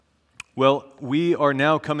Well, we are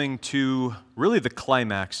now coming to really the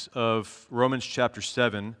climax of Romans chapter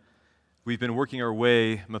 7. We've been working our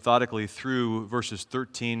way methodically through verses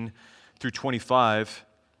 13 through 25,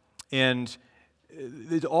 and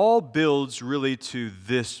it all builds really to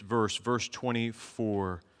this verse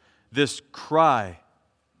 24, this cry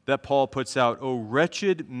that Paul puts out, "O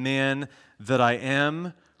wretched man that I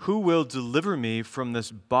am, who will deliver me from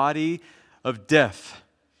this body of death?"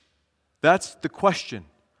 That's the question.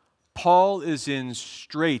 Paul is in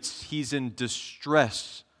straits. He's in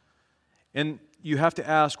distress. And you have to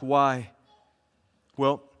ask why.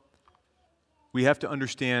 Well, we have to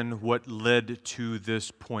understand what led to this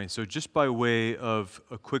point. So just by way of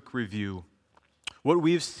a quick review, what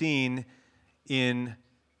we've seen in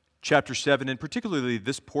chapter 7, and particularly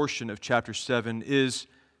this portion of chapter 7, is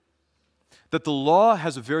that the law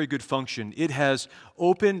has a very good function. It has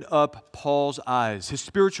opened up Paul's eyes, his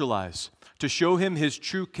spiritual eyes, to show him his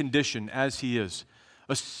true condition as he is,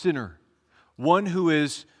 a sinner, one who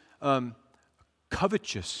is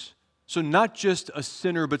covetous. So not just a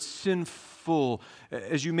sinner, but sinful.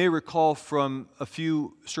 As you may recall from a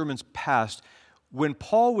few sermons past, when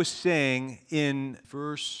Paul was saying in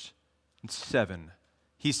verse 7,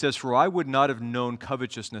 he says, "For I would not have known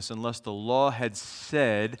covetousness unless the law had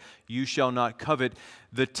said, 'You shall not covet.'"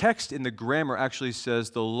 The text in the grammar actually says,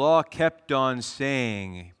 "The law kept on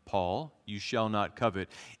saying, Paul, you shall not covet."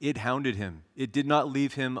 It hounded him. It did not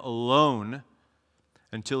leave him alone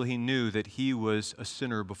until he knew that he was a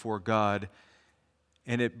sinner before God,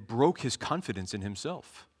 and it broke his confidence in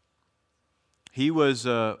himself. He was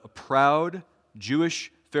a proud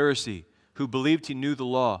Jewish Pharisee who believed he knew the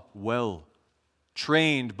law well,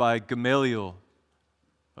 trained by Gamaliel,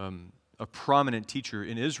 a prominent teacher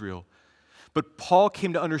in Israel. But Paul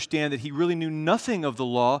came to understand that he really knew nothing of the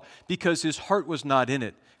law because his heart was not in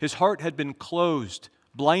it. His heart had been closed,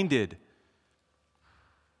 blinded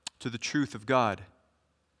to the truth of God.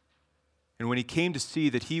 And when he came to see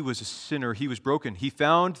that he was a sinner, he was broken. He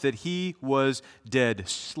found that he was dead,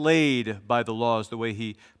 slayed by the law, is the way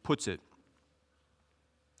he puts it.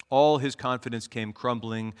 All his confidence came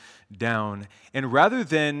crumbling down. And rather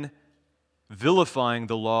than vilifying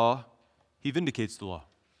the law, he vindicates the law.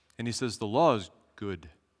 And he says, the law is good.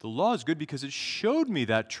 The law is good because it showed me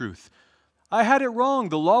that truth. I had it wrong.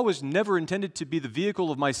 The law was never intended to be the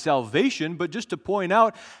vehicle of my salvation, but just to point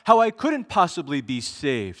out how I couldn't possibly be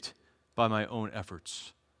saved by my own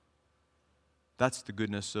efforts. That's the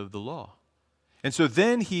goodness of the law. And so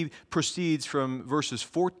then he proceeds from verses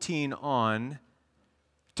 14 on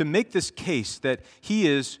to make this case that he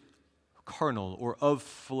is carnal or of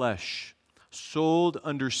flesh, sold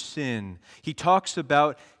under sin. He talks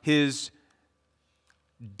about his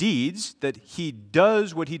deeds, that he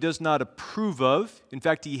does what he does not approve of. In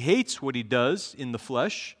fact, he hates what he does in the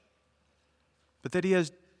flesh, but that he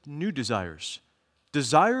has new desires.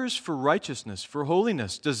 Desires for righteousness, for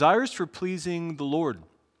holiness, desires for pleasing the Lord.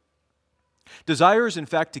 Desires, in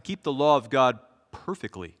fact, to keep the law of God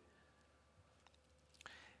perfectly.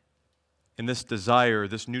 And this desire,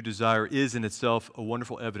 this new desire, is in itself a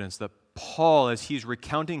wonderful evidence that Paul, as he's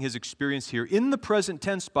recounting his experience here, in the present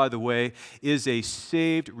tense, by the way, is a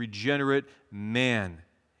saved, regenerate man.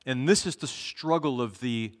 And this is the struggle of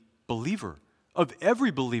the believer, of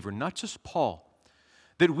every believer, not just Paul.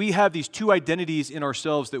 That we have these two identities in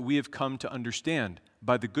ourselves that we have come to understand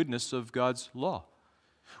by the goodness of God's law.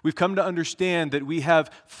 We've come to understand that we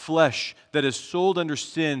have flesh that is sold under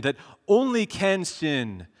sin, that only can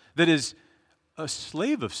sin, that is a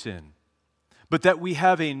slave of sin, but that we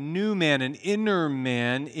have a new man, an inner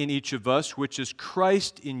man in each of us, which is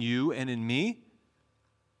Christ in you and in me,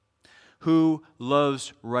 who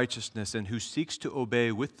loves righteousness and who seeks to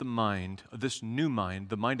obey with the mind, this new mind,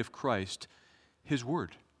 the mind of Christ, His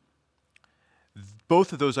Word.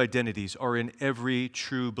 Both of those identities are in every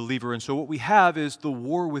true believer, and so what we have is the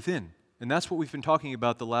war within, and that's what we've been talking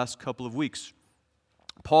about the last couple of weeks.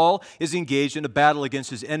 Paul is engaged in a battle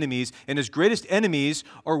against his enemies, and his greatest enemies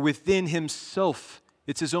are within himself.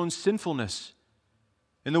 It's his own sinfulness.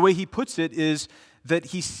 And the way he puts it is that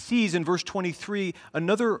he sees in verse 23,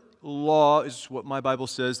 another law is what my Bible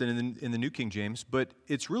says in the New King James, but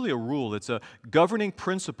it's really a rule. It's a governing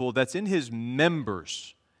principle that's in his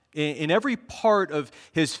members, in every part of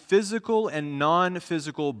his physical and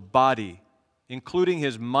non-physical body, including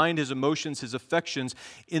his mind, his emotions, his affections,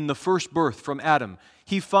 in the first birth from Adam.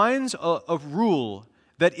 He finds a rule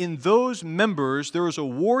that in those members there is a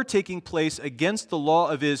war taking place against the law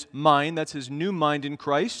of his mind, that's his new mind in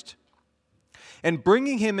Christ, and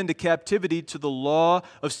bringing him into captivity to the law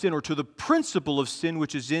of sin, or to the principle of sin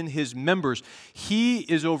which is in his members. He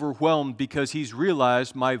is overwhelmed because he's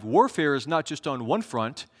realized my warfare is not just on one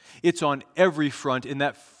front, it's on every front, and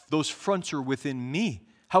that those fronts are within me.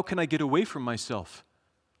 How can I get away from myself?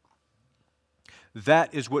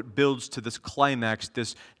 That is what builds to this climax,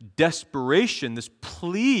 this desperation, this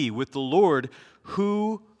plea with the Lord,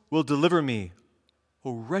 who will deliver me,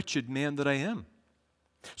 O wretched man that I am.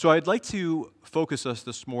 So I'd like to focus us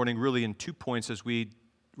this morning really in 2 points as we're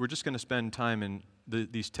just going to spend time in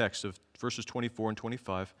these texts of verses 24 and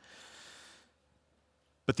 25.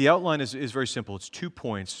 But the outline is very simple. It's 2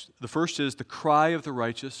 points. The first is the cry of the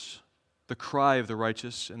righteous,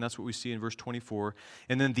 and that's what we see in verse 24.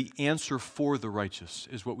 And then the answer for the righteous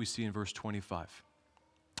is what we see in verse 25.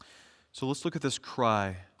 So let's look at this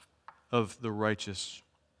cry of the righteous.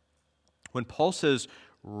 When Paul says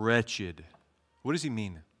wretched, what does he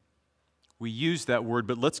mean? We use that word,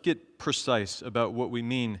 but let's get precise about what we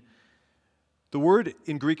mean. The word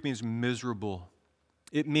in Greek means miserable.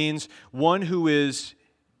 It means one who is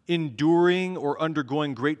enduring or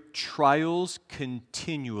undergoing great trials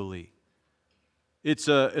continually. It's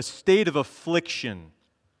a state of affliction.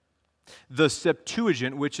 The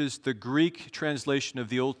Septuagint, which is the Greek translation of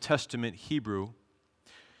the Old Testament Hebrew,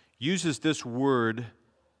 uses this word,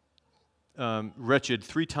 wretched,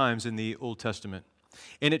 3 times in the Old Testament.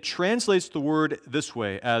 And it translates the word this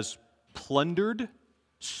way, as plundered,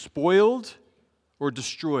 spoiled, or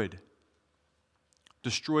destroyed.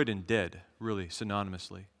 Destroyed and dead, really,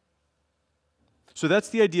 synonymously. So that's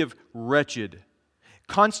the idea of wretched.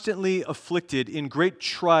 Constantly afflicted, in great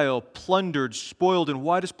trial, plundered, spoiled. And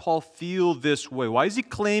why does Paul feel this way? Why is he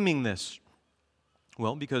claiming this?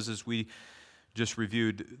 Well, because as we just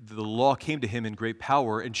reviewed, the law came to him in great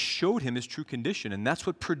power and showed him his true condition. And that's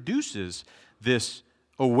what produces this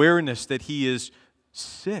awareness that he is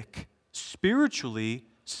sick, spiritually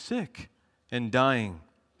sick and dying.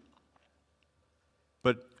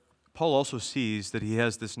 But Paul also sees that he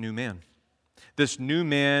has this new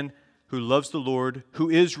man who loves the Lord, who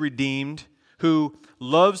is redeemed, who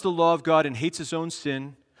loves the law of God and hates his own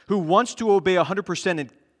sin, who wants to obey 100% and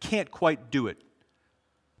can't quite do it.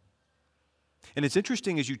 And it's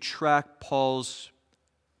interesting as you track Paul's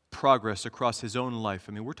progress across his own life.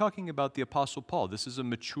 I mean, we're talking about the Apostle Paul. This is a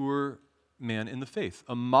mature man in the faith,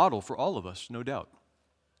 a model for all of us, no doubt.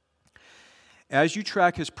 As you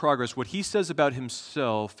track his progress, what he says about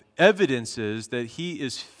himself evidences that he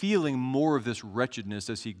is feeling more of this wretchedness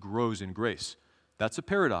as he grows in grace. That's a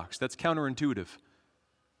paradox. That's counterintuitive.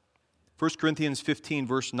 1 Corinthians 15,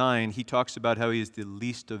 verse 9, he talks about how he is the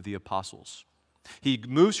least of the apostles. He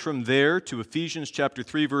moves from there to Ephesians chapter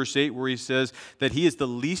 3, verse 8, where he says that he is the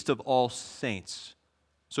least of all saints.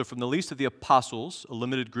 So from the least of the apostles, a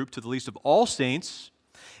limited group, to the least of all saints.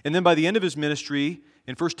 And then by the end of his ministry,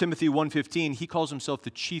 in 1 Timothy 1:15, he calls himself the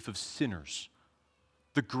chief of sinners,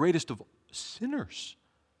 the greatest of sinners.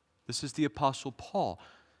 This is the Apostle Paul.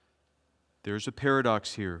 There's a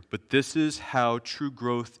paradox here, but this is how true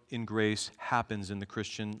growth in grace happens in the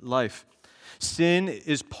Christian life. Sin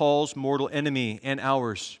is Paul's mortal enemy and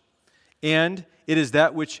ours, and it is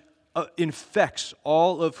that which infects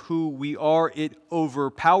all of who we are. It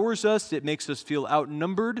overpowers us, it makes us feel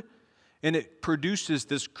outnumbered, and it produces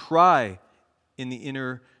this cry in the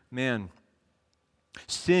inner man.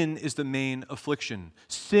 Sin is the main affliction.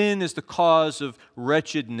 Sin is the cause of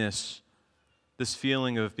wretchedness, this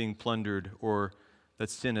feeling of being plundered, or that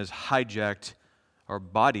sin has hijacked our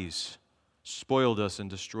bodies, spoiled us, and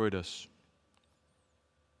destroyed us.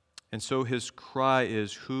 And so his cry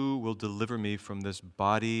is, who will deliver me from this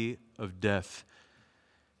body of death?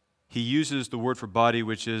 He uses the word for body,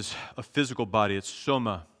 which is a physical body. It's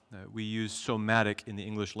soma. We use somatic in the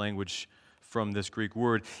English language from this Greek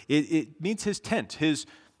word. It means his tent, his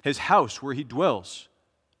house where he dwells.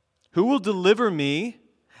 Who will deliver me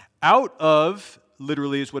out of,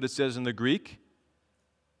 literally is what it says in the Greek,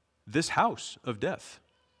 this house of death?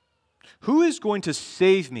 Who is going to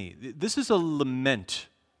save me? This is a lament.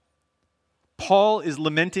 Paul is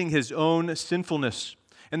lamenting his own sinfulness.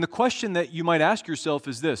 And the question that you might ask yourself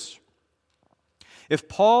is this: if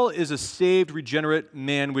Paul is a saved, regenerate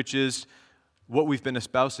man, which is what we've been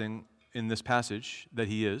espousing in this passage that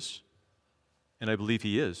he is, and I believe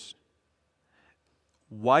he is,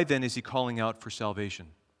 why then is he calling out for salvation?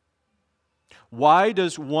 Why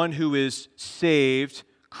does one who is saved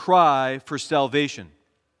cry for salvation?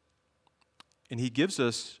 And he gives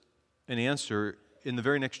us an answer in the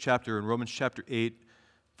very next chapter, in Romans chapter 8,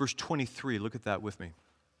 verse 23. Look at that with me.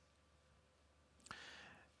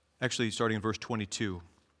 Actually, starting in verse 22.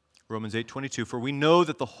 Romans 8:22, for we know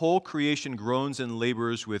that the whole creation groans and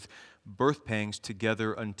labors with birth pangs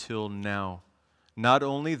together until now. Not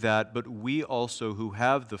only that, but we also who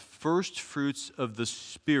have the first fruits of the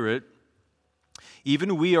Spirit,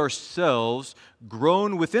 even we ourselves,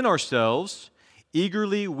 groan within ourselves,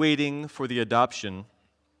 eagerly waiting for the adoption,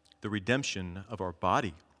 the redemption of our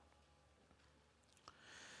body.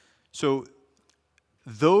 So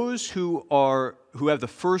those who have the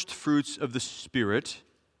first fruits of the Spirit,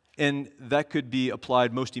 and that could be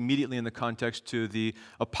applied most immediately in the context to the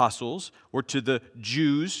apostles or to the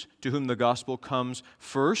Jews to whom the gospel comes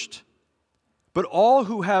first, but all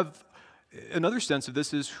who have, another sense of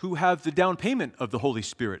this is who have the down payment of the Holy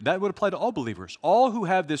Spirit. That would apply to all believers. All who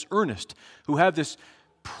have this earnest, who have this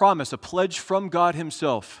promise, a pledge from God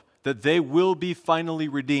Himself that they will be finally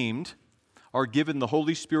redeemed, are given the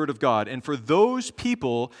Holy Spirit of God. And for those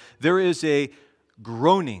people, there is a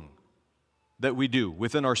groaning that we do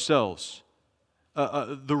within ourselves.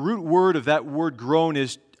 The root word of that word groan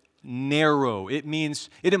is narrow. It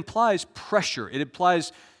implies pressure. It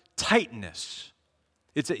implies tightness.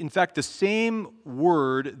 It's, in fact, the same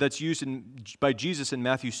word that's used by Jesus in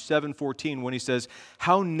Matthew 7:14 when He says,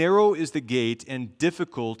 how narrow is the gate and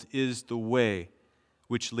difficult is the way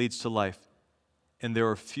which leads to life, and there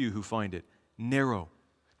are few who find it. Narrow,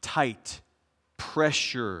 tight,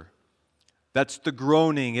 pressure. That's the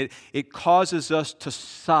groaning. It causes us to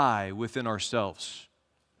sigh within ourselves.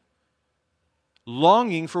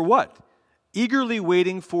 Longing for what? Eagerly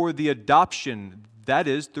waiting for the adoption, that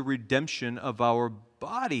is, the redemption of our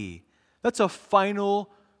body. That's a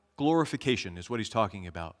final glorification, is what he's talking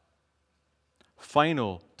about.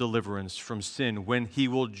 Final deliverance from sin when He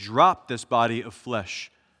will drop this body of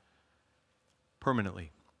flesh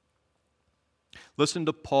permanently. Listen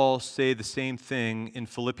to Paul say the same thing in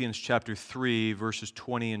Philippians chapter 3, verses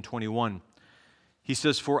 20 and 21. He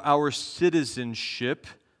says, for our citizenship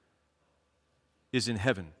is in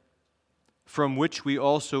heaven, from which we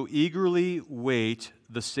also eagerly wait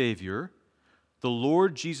the Savior, the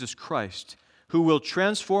Lord Jesus Christ, who will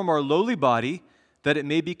transform our lowly body that it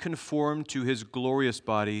may be conformed to His glorious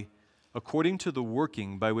body, according to the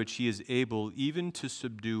working by which He is able even to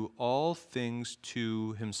subdue all things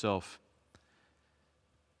to Himself.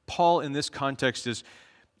 Paul, in this context, is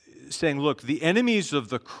saying, look, the enemies of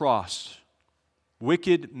the cross,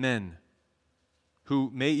 wicked men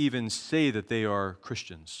who may even say that they are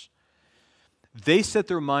Christians, they set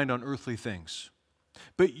their mind on earthly things.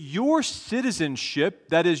 But your citizenship,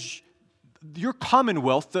 that is your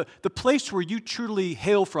commonwealth, the place where you truly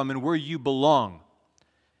hail from and where you belong,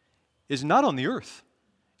 is not on the earth.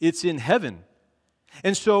 It's in heaven.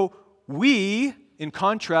 And so we, in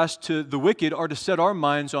contrast to the wicked, are to set our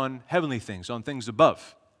minds on heavenly things, on things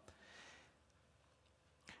above.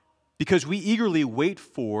 Because we eagerly wait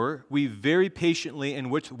for, we very patiently and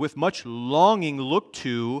with much longing look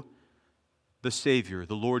to the Savior,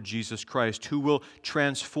 the Lord Jesus Christ, who will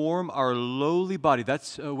transform our lowly body.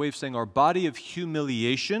 That's a way of saying our body of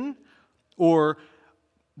humiliation, or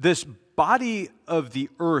this body of the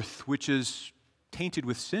earth, which is tainted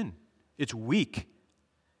with sin. It's weak.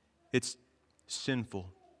 It's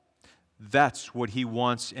sinful. That's what He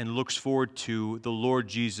wants and looks forward to the Lord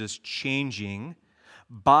Jesus changing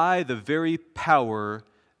by the very power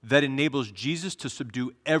that enables Jesus to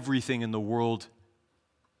subdue everything in the world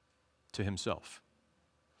to Himself.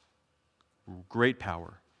 Great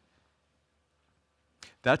power.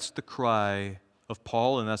 That's the cry of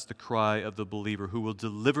Paul, and that's the cry of the believer who will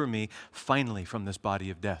deliver me finally from this body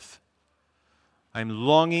of death. I'm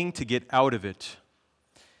longing to get out of it.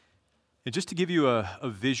 And just to give you a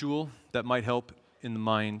visual that might help in the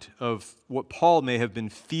mind of what Paul may have been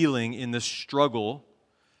feeling in this struggle,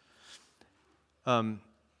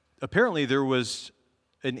 apparently there was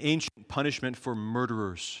an ancient punishment for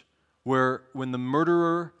murderers, where when the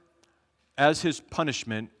murderer, as his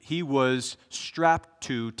punishment, he was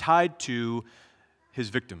tied to his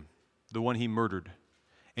victim, the one he murdered.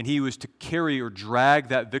 And he was to carry or drag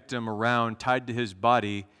that victim around tied to his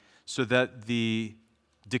body so that the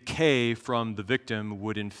decay from the victim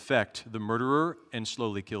would infect the murderer and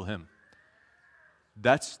slowly kill him.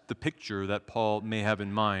 That's the picture that Paul may have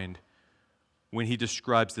in mind when he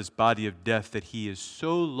describes this body of death that he is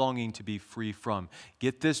so longing to be free from.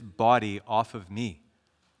 Get this body off of me.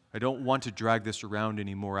 I don't want to drag this around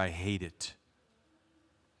anymore. I hate it.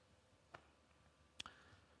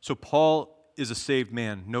 So Paul is a saved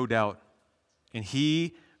man, no doubt, and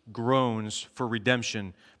he groans for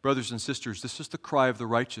redemption. Brothers and sisters, this is the cry of the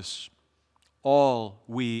righteous. All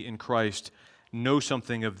we in Christ know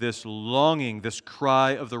something of this longing, this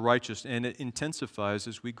cry of the righteous, and it intensifies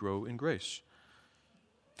as we grow in grace.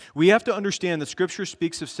 We have to understand that Scripture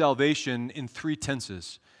speaks of salvation in three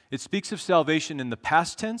tenses. It speaks of salvation in the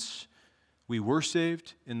past tense, we were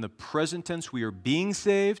saved; in the present tense, we are being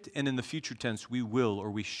saved; and in the future tense, we will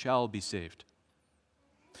or we shall be saved.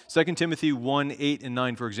 2 Timothy 1, 8 and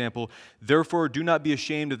 9, for example, "Therefore do not be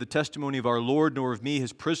ashamed of the testimony of our Lord, nor of me,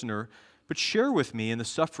 his prisoner, but share with me in the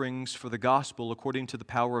sufferings for the gospel according to the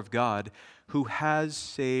power of God, who has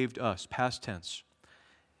saved us," past tense,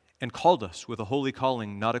 "and called us with a holy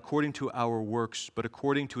calling, not according to our works, but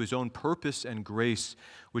according to his own purpose and grace,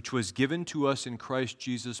 which was given to us in Christ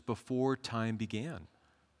Jesus before time began."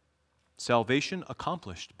 Salvation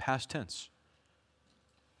accomplished, past tense.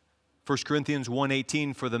 1 Corinthians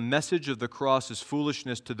 1:18, "For the message of the cross is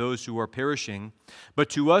foolishness to those who are perishing, but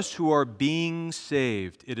to us who are being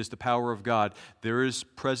saved, it is the power of God." There is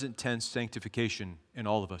present tense sanctification in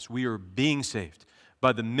all of us. We are being saved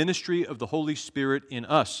by the ministry of the Holy Spirit in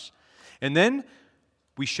us. And then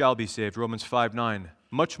we shall be saved, Romans 5:9.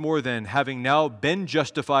 "Much more than, having now been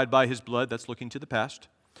justified by his blood," that's looking to the past,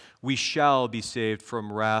 "we shall be saved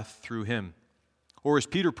from wrath through him." Or as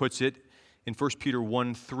Peter puts it in 1 Peter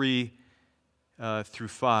 1:3 through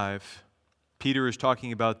 5, Peter is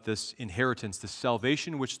talking about this inheritance, this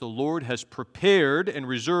salvation which the Lord has prepared and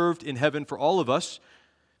reserved in heaven for all of us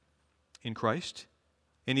in Christ.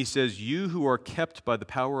 And he says, "You who are kept by the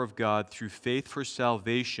power of God through faith for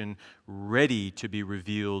salvation, ready to be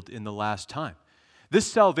revealed in the last time."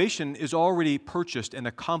 This salvation is already purchased and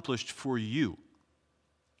accomplished for you.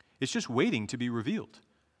 It's just waiting to be revealed.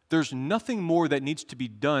 There's nothing more that needs to be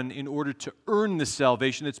done in order to earn this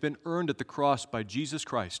salvation. It's been earned at the cross by Jesus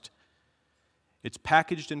Christ. It's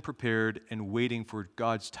packaged and prepared and waiting for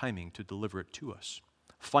God's timing to deliver it to us.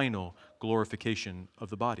 Final glorification of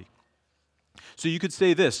the body. So you could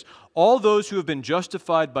say this: all those who have been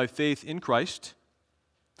justified by faith in Christ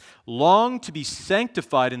long to be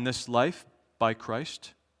sanctified in this life by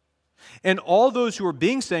Christ, and all those who are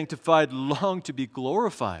being sanctified long to be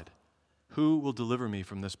glorified. Who will deliver me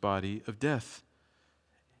from this body of death?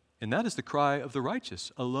 And that is the cry of the righteous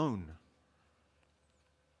alone.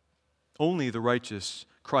 Only the righteous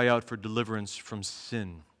cry out for deliverance from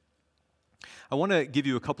sin. I want to give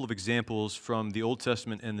you a couple of examples from the Old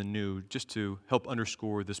Testament and the New, just to help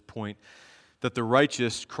underscore this point, that the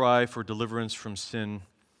righteous cry for deliverance from sin.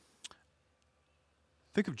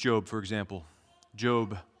 Think of Job, for example.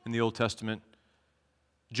 Job in the Old Testament.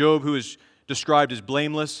 Job, who is described as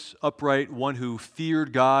blameless, upright, one who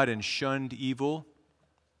feared God and shunned evil.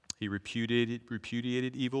 He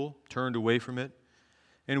repudiated evil, turned away from it.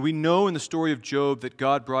 And we know in the story of Job that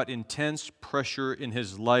God brought intense pressure in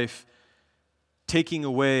his life, taking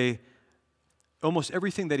away almost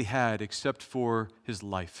everything that he had except for his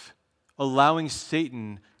life, allowing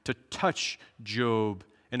Satan to touch Job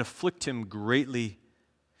and afflict him greatly,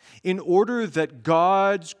 in order that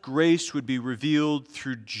God's grace would be revealed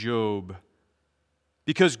through Job.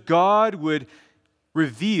 Because God would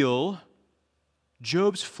reveal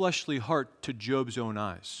Job's fleshly heart to Job's own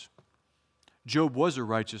eyes. Job was a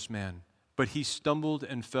righteous man, but he stumbled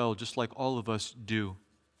and fell just like all of us do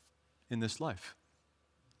in this life.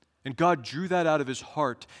 And God drew that out of his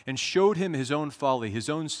heart and showed him his own folly, his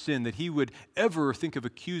own sin, that he would ever think of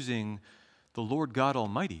accusing the Lord God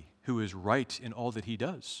Almighty, who is right in all that he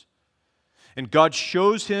does. And God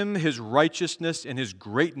shows him his righteousness and his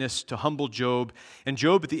greatness to humble Job. And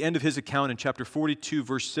Job, at the end of his account in chapter 42,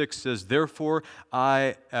 verse 6, says, "Therefore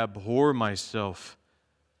I abhor myself,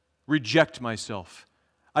 reject myself.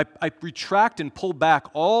 I retract and pull back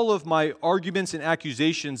all of my arguments and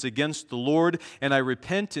accusations against the Lord, and I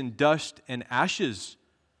repent in dust and ashes."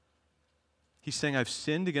 He's saying, I've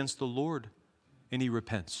sinned against the Lord, and he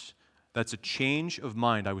repents. That's a change of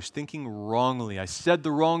mind. I was thinking wrongly. I said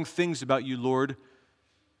the wrong things about you, Lord,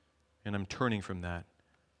 and I'm turning from that.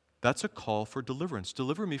 That's a call for deliverance.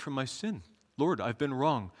 Deliver me from my sin. Lord, I've been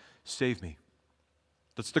wrong. Save me.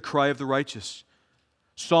 That's the cry of the righteous.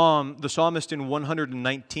 The psalmist in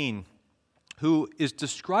 119, who is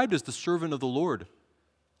described as the servant of the Lord,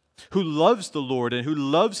 who loves the Lord and who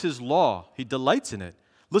loves his law. He delights in it.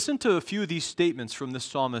 Listen to a few of these statements from this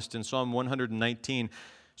psalmist in Psalm 119.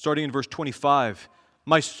 Starting in verse 25,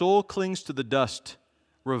 "My soul clings to the dust.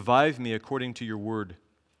 Revive me according to your word."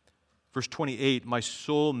 Verse 28, "My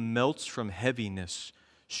soul melts from heaviness.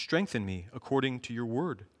 Strengthen me according to your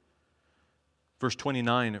word." Verse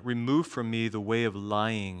 29, "Remove from me the way of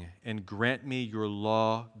lying and grant me your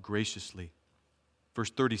law graciously." Verse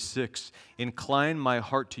 36, "Incline my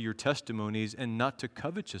heart to your testimonies and not to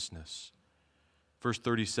covetousness." Verse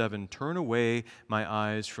 37, "Turn away my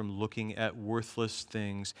eyes from looking at worthless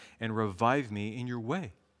things and revive me in your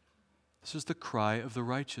way." This is the cry of the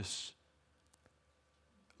righteous.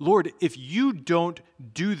 Lord, if you don't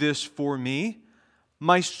do this for me,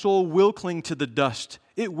 my soul will cling to the dust.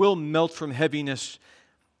 It will melt from heaviness.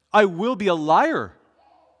 I will be a liar.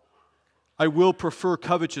 I will prefer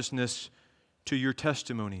covetousness to your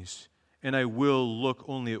testimonies, and I will look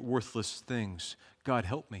only at worthless things. God,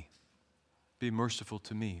 help me. Be merciful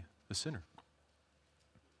to me, a sinner.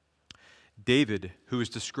 David, who is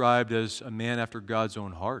described as a man after God's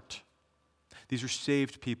own heart. These are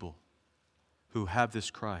saved people who have this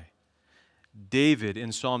cry. David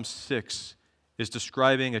in Psalm 6 is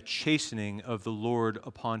describing a chastening of the Lord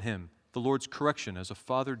upon him, the Lord's correction, as a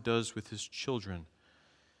father does with his children.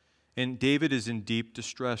 And David is in deep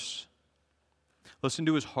distress. Listen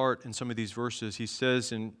to his heart in some of these verses. He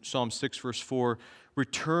says in Psalm 6, verse 4,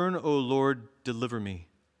 "Return, O Lord, deliver me.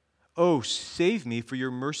 Oh, save me for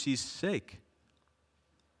your mercy's sake."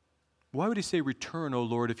 Why would he say, "Return, O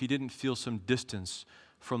Lord," if he didn't feel some distance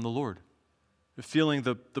from the Lord? Feeling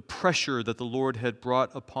the pressure that the Lord had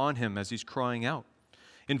brought upon him as he's crying out.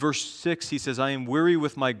 In verse 6, he says, "I am weary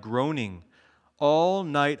with my groaning. All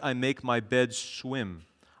night I make my bed swim.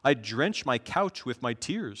 I drench my couch with my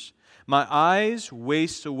tears. My eyes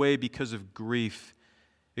waste away because of grief.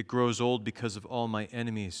 It grows old because of all my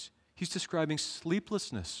enemies." He's describing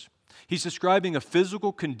sleeplessness. He's describing a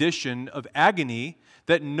physical condition of agony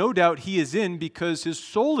that no doubt he is in because his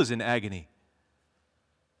soul is in agony.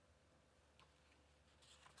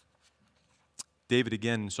 David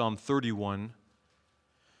again in Psalm 31,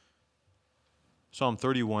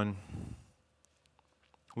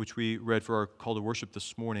 which we read for our call to worship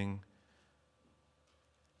this morning.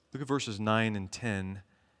 Look at verses 9 and 10.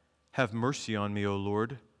 "Have mercy on me, O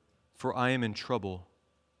Lord, for I am in trouble.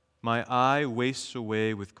 My eye wastes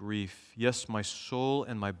away with grief, yes, my soul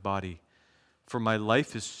and my body. For my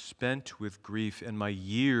life is spent with grief, and my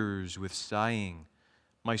years with sighing.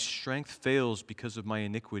 My strength fails because of my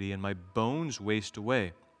iniquity, and my bones waste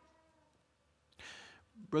away."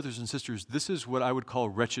 Brothers and sisters, this is what I would call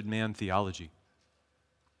wretched man theology.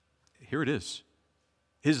 Here it is.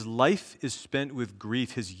 His life is spent with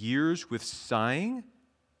grief, his years with sighing.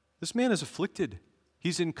 This man is afflicted.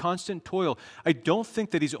 He's in constant toil. I don't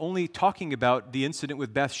think that he's only talking about the incident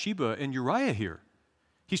with Bathsheba and Uriah here.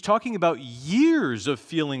 He's talking about years of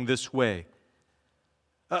feeling this way.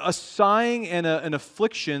 A sighing and an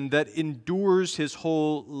affliction that endures his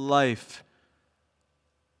whole life.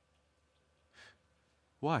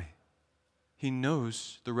 Why? He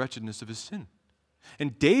knows the wretchedness of his sin.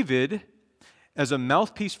 And David, as a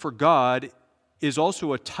mouthpiece for God, is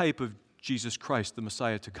also a type of Jesus Christ, the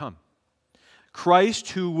Messiah to come.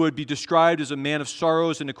 Christ, who would be described as a man of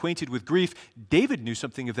sorrows and acquainted with grief, David knew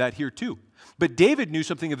something of that here too. But David knew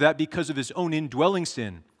something of that because of his own indwelling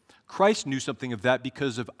sin. Christ knew something of that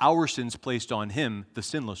because of our sins placed on him, the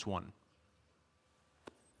sinless one.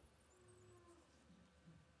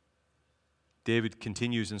 David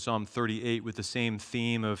continues in Psalm 38 with the same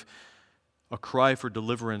theme of a cry for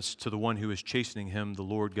deliverance to the one who is chastening him, the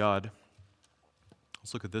Lord God.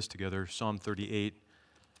 Let's look at this together, Psalm 38.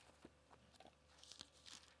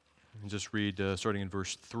 And just read starting in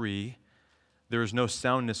verse 3. "There is no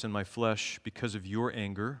soundness in my flesh because of your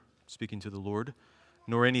anger," speaking to the Lord,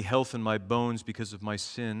 "nor any health in my bones because of my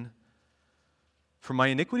sin. For my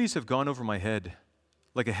iniquities have gone over my head.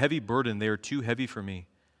 Like a heavy burden, they are too heavy for me.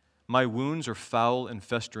 My wounds are foul and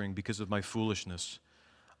festering because of my foolishness.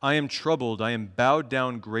 I am troubled, I am bowed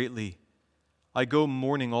down greatly. I go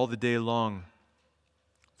mourning all the day long.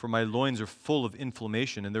 For my loins are full of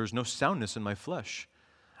inflammation, and there is no soundness in my flesh.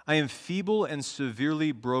 I am feeble and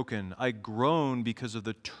severely broken. I groan because of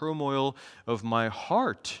the turmoil of my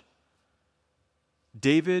heart."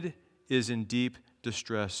 David is in deep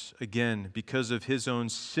distress, again, because of his own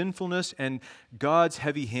sinfulness and God's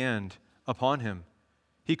heavy hand upon him.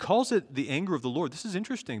 He calls it the anger of the Lord. This is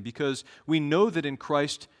interesting because we know that in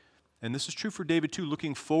Christ, and this is true for David too,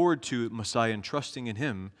 looking forward to Messiah and trusting in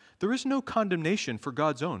him, there is no condemnation for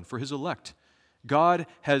God's own, for his elect. God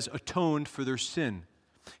has atoned for their sin.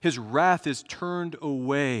 His wrath is turned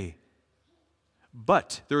away.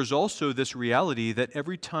 But there is also this reality that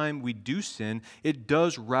every time we do sin, it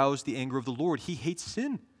does rouse the anger of the Lord. He hates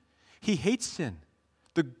sin. He hates sin.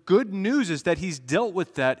 The good news is that he's dealt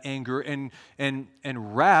with that anger and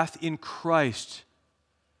wrath in Christ.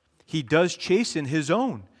 He does chasten his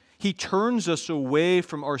own. He turns us away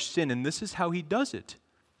from our sin, and this is how he does it.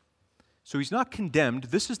 So he's not condemned.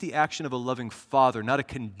 This is the action of a loving father, not a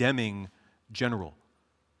condemning general,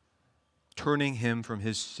 turning him from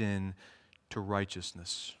his sin to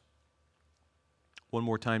righteousness. One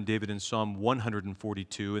more time, David in Psalm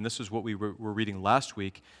 142, and this is what we were reading last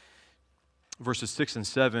week. verses 6 and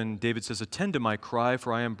 7, David says, "Attend to my cry,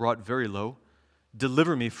 for I am brought very low.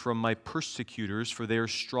 Deliver me from my persecutors, for they are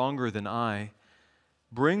stronger than I.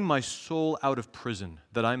 Bring my soul out of prison,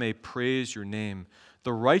 that I may praise your name.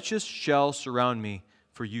 The righteous shall surround me,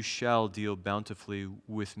 for you shall deal bountifully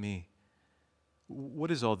with me."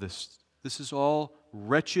 What is all this? This is all,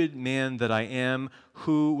 "Wretched man that I am,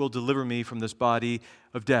 who will deliver me from this body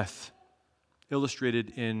of death?" Illustrated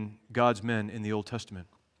in God's men in the Old Testament.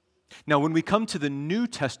 Now, when we come to the New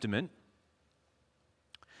Testament,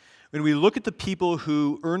 when we look at the people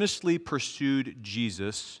who earnestly pursued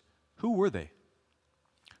Jesus, who were they?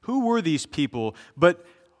 Who were these people but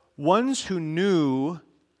ones who knew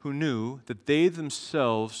that they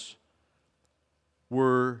themselves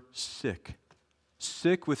were sick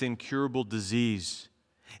with incurable disease,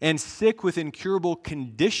 and sick with incurable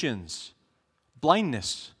conditions,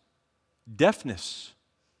 blindness, deafness,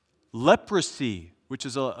 leprosy, which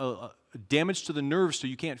is a damage to the nerves so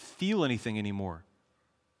you can't feel anything anymore,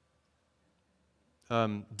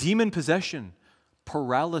 demon possession,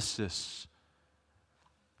 paralysis,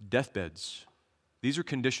 deathbeds. These are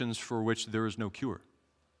conditions for which there is no cure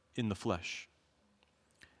in the flesh.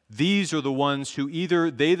 These are the ones who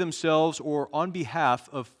either they themselves or on behalf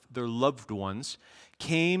of their loved ones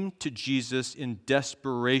came to Jesus in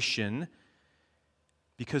desperation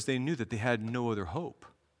because they knew that they had no other hope.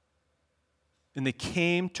 And they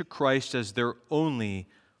came to Christ as their only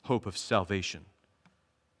hope of salvation.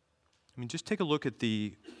 Just take a look at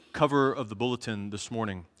the cover of the bulletin this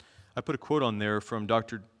morning. I put a quote on there from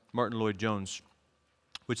Dr. Martin Lloyd-Jones,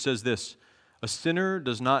 which says this: "A sinner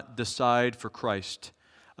does not decide for Christ.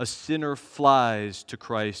 A sinner flies to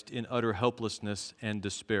Christ in utter helplessness and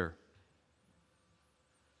despair."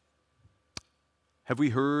 Have we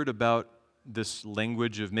heard about this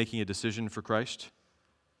language of making a decision for Christ?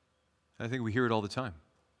 I think we hear it all the time.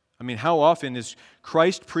 How often is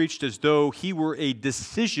Christ preached as though he were a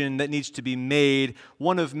decision that needs to be made,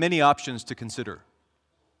 one of many options to consider?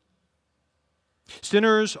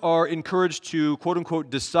 Sinners are encouraged to, quote unquote,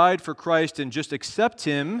 decide for Christ and just accept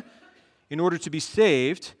him in order to be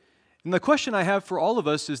saved. And the question I have for all of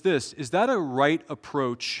us is this: is that a right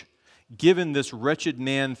approach given this wretched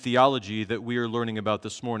man theology that we are learning about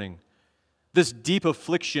this morning? This deep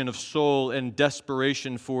affliction of soul and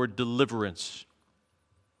desperation for deliverance.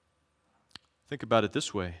 Think about it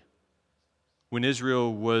this way. When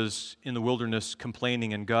Israel was in the wilderness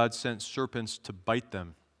complaining and God sent serpents to bite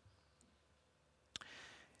them,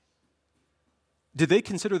 did they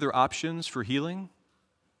consider their options for healing?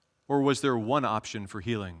 Or was there one option for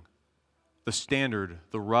healing? The standard,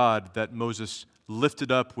 the rod that Moses lifted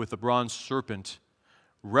up with a bronze serpent,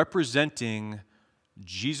 representing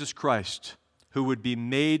Jesus Christ, who would be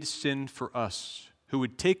made sin for us, who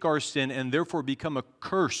would take our sin and therefore become a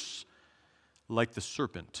curse like the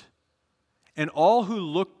serpent. And all who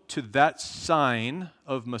looked to that sign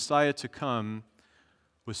of Messiah to come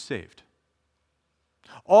was saved.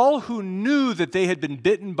 All who knew that they had been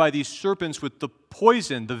bitten by these serpents with the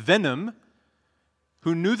poison, the venom,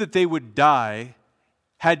 who knew that they would die,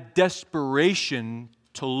 had desperation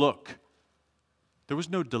to look. There was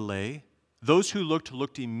no delay. Those who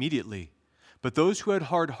looked immediately. But those who had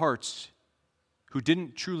hard hearts, who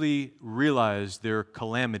didn't truly realize their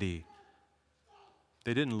calamity,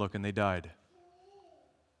 they didn't look and they died.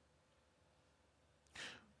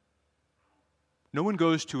 No one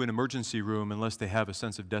goes to an emergency room unless they have a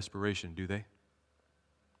sense of desperation, do they?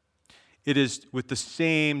 It is with the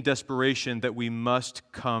same desperation that we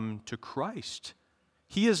must come to Christ.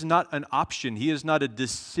 He is not an option. He is not a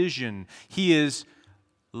decision. He is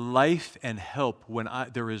life and help when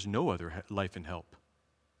there is no other life and help.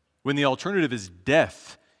 When the alternative is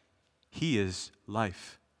death, he is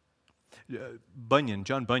life.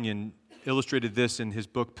 John Bunyan illustrated this in his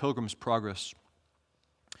book, Pilgrim's Progress.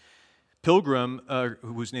 Pilgrim,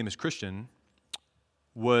 whose name is Christian,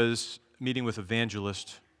 was meeting with an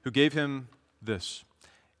evangelist who gave him this.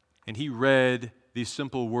 And he read these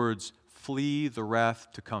simple words, "Flee the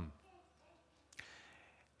wrath to come."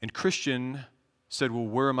 And Christian said, "Well,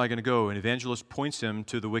 where am I going to go?" And evangelist points him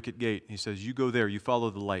to the wicket gate. He says, "You go there, you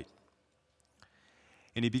follow the light."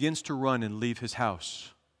 And he begins to run and leave his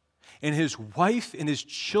house. And his wife and his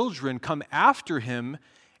children come after him,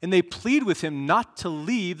 and they plead with him not to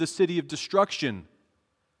leave the city of destruction.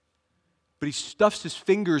 But he stuffs his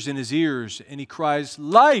fingers in his ears, and he cries,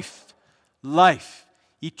 "Life, life,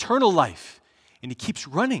 eternal life." And he keeps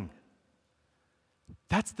running.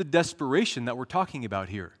 That's the desperation that we're talking about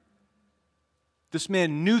here. This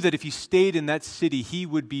man knew that if he stayed in that city, he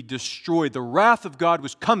would be destroyed. The wrath of God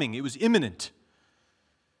was coming. It was imminent.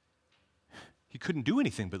 He couldn't do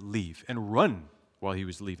anything but leave and run while he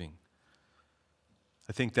was leaving.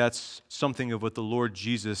 I think that's something of what the Lord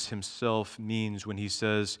Jesus himself means when he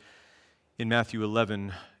says in Matthew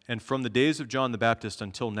 11, "And from the days of John the Baptist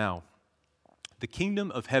until now, the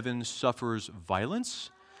kingdom of heaven suffers violence,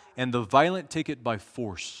 and the violent take it by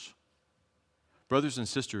force." Brothers and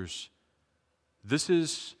sisters, this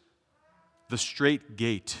is the straight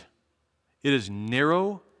gate. It is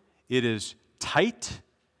narrow, it is tight,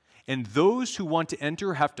 and those who want to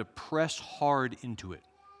enter have to press hard into it.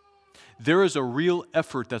 There is a real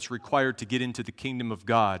effort that's required to get into the kingdom of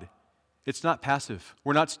God. It's not passive.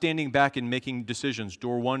 We're not standing back and making decisions,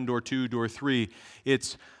 door 1, door 2, door 3.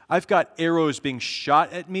 It's, I've got arrows being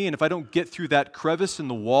shot at me, and if I don't get through that crevice in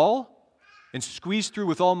the wall and squeeze through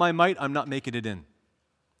with all my might, I'm not making it in. Do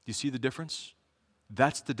you see the difference?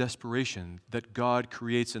 That's the desperation that God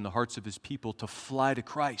creates in the hearts of his people to fly to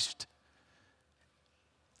Christ.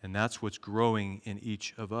 And that's what's growing in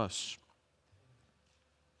each of us.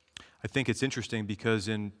 I think it's interesting because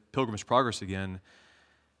in Pilgrim's Progress again,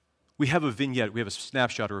 we have a vignette, we have a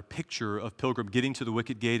snapshot or a picture of Pilgrim getting to the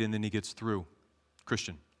wicket gate and then he gets through,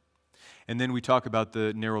 Christian. And then we talk about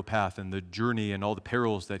the narrow path and the journey and all the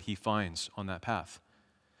perils that he finds on that path.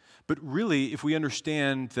 But really, if we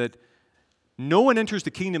understand that no one enters the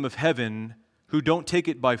kingdom of heaven who don't take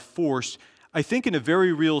it by force, I think in a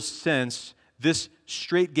very real sense, this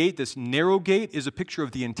straight gate, this narrow gate, is a picture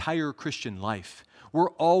of the entire Christian life.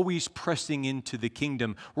 We're always pressing into the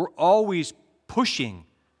kingdom. We're always pushing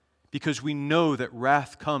because we know that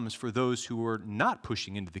wrath comes for those who are not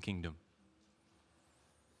pushing into the kingdom.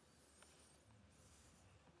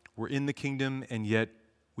 We're in the kingdom, and yet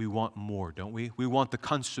we want more, don't we? We want the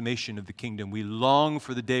consummation of the kingdom. We long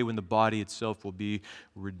for the day when the body itself will be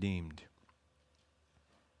redeemed.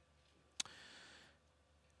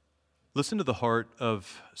 Listen to the heart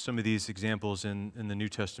of some of these examples in the New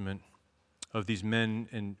Testament of these men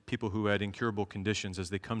and people who had incurable conditions as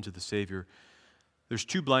they come to the Savior. There's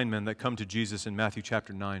 2 blind men that come to Jesus in Matthew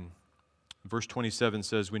chapter 9. Verse 27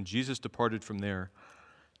 says, "When Jesus departed from there,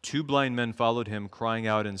 2 blind men followed him, crying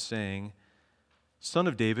out and saying, 'Son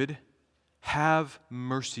of David, have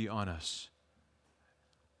mercy on us.'"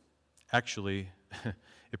 Actually,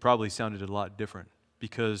 it probably sounded a lot different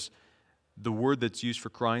because the word that's used for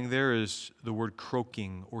crying there is the word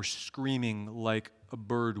croaking or screaming like a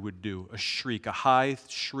bird would do, a shriek, a high,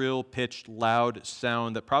 shrill, pitched, loud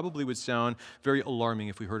sound that probably would sound very alarming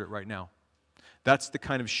if we heard it right now. That's the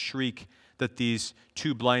kind of shriek that these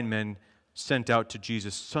 2 blind men sent out to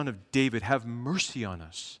Jesus. "Son of David, have mercy on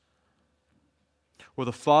us." Or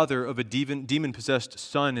the father of a demon-possessed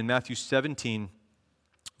son in Matthew 17,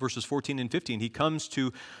 verses 14 and 15. He comes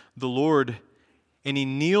to the Lord and he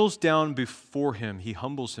kneels down before him. He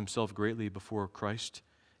humbles himself greatly before Christ.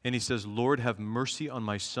 And he says, "Lord, have mercy on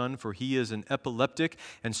my son, for he is an epileptic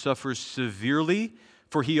and suffers severely,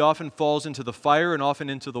 for he often falls into the fire and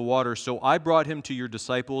often into the water. So I brought him to your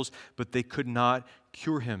disciples, but they could not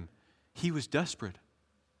cure him." He was desperate.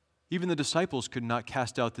 Even the disciples could not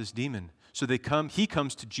cast out this demon. So he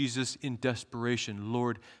comes to Jesus in desperation.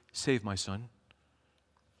 "Lord, save my son."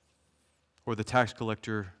 Or the tax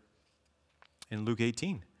collector in Luke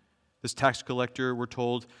 18. This tax collector, we're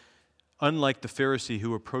told, unlike the Pharisee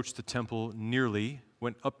who approached the temple nearly,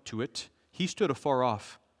 went up to it, he stood afar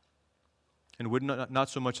off and would not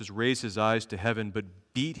so much as raise his eyes to heaven,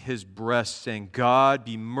 but beat his breast, saying, "God,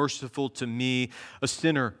 be merciful to me, a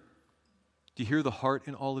sinner." Do you hear the heart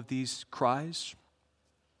in all of these cries?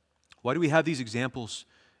 Why do we have these examples?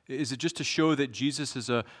 Is it just to show that Jesus is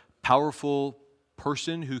a powerful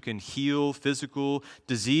person who can heal physical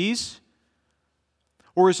disease?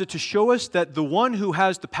 Or is it to show us that the one who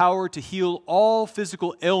has the power to heal all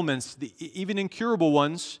physical ailments, even incurable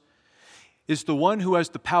ones, is the one who has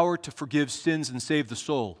the power to forgive sins and save the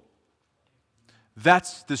soul?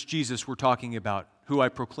 That's this Jesus we're talking about, who I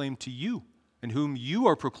proclaim to you and whom you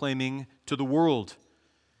are proclaiming to the world.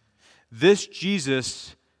 This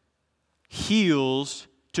Jesus heals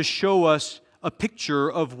to show us a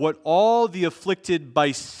picture of what all the afflicted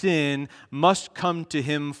by sin must come to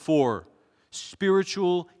him for.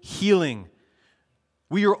 Spiritual healing.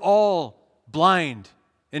 We are all blind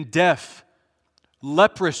and deaf,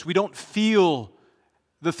 leprous. We don't feel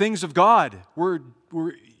the things of God. We're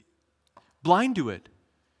blind to it,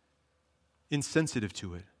 insensitive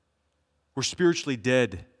to it. We're spiritually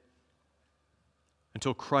dead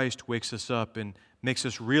until Christ wakes us up and makes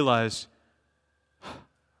us realize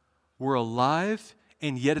we're alive,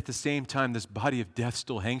 and yet at the same time, this body of death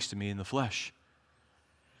still hangs to me in the flesh.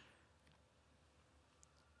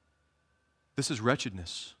 This is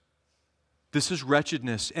wretchedness. This is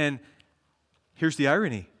wretchedness. And here's the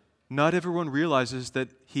irony. Not everyone realizes that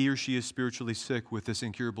he or she is spiritually sick with this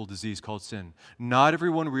incurable disease called sin. Not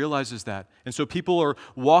everyone realizes that. And so people are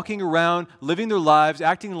walking around, living their lives,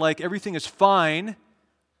 acting like everything is fine,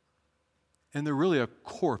 and they're really a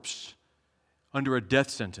corpse under a death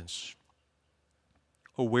sentence.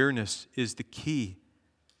 Awareness is the key.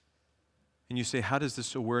 And you say, how does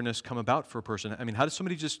this awareness come about for a person? I mean, how does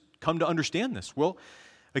somebody just come to understand this? Well,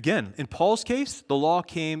 again, in Paul's case, the law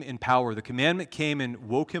came in power. The commandment came and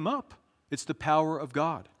woke him up. It's the power of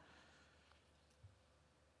God.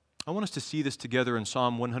 I want us to see this together in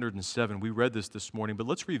Psalm 107. We read this morning, but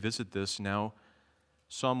let's revisit this now,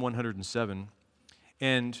 Psalm 107,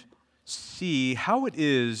 and see how it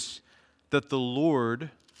is that the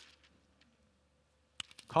Lord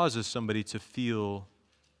causes somebody to feel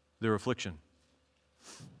their affliction.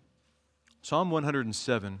 Psalm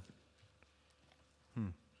 107.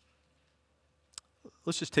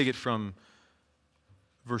 Let's just take it from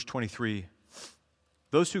verse 23.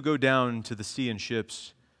 Those who go down to the sea in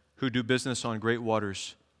ships, who do business on great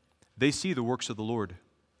waters, they see the works of the Lord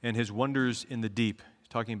and his wonders in the deep. He's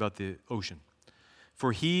talking about the ocean.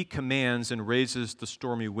 For he commands and raises the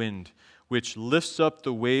stormy wind, which lifts up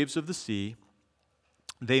the waves of the sea.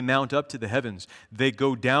 They mount up to the heavens. They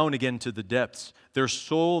go down again to the depths. Their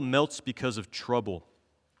soul melts because of trouble.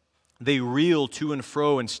 They reel to and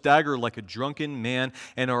fro and stagger like a drunken man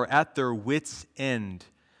and are at their wits' end.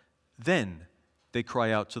 Then they cry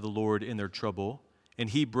out to the Lord in their trouble, and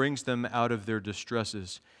he brings them out of their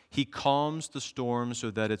distresses. He calms the storm so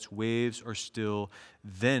that its waves are still.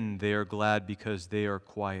 Then they are glad because they are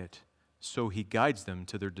quiet. So he guides them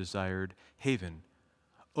to their desired haven.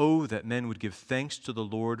 Oh, that men would give thanks to the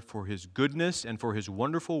Lord for his goodness and for his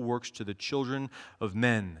wonderful works to the children of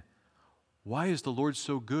men. Why is the Lord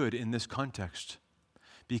so good in this context?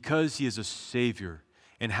 Because he is a Savior.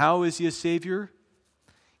 And how is he a Savior?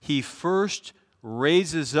 He first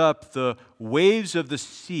raises up the waves of the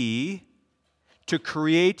sea to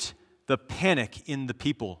create the panic in the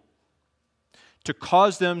people, to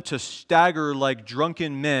cause them to stagger like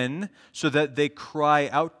drunken men so that they cry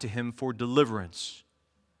out to him for deliverance.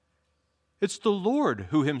 It's the Lord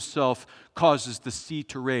who himself causes the sea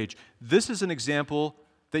to rage. This is an example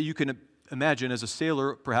that you can imagine as a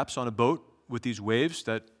sailor, perhaps on a boat with these waves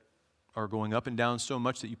that are going up and down so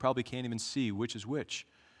much that you probably can't even see which is which.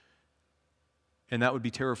 And that would be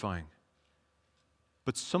terrifying.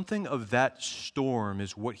 But something of that storm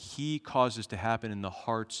is what he causes to happen in the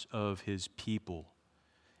hearts of his people.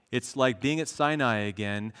 It's like being at Sinai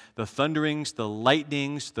again, the thunderings, the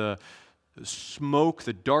lightnings, the smoke,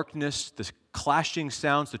 the darkness, the clashing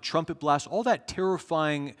sounds, the trumpet blasts, all that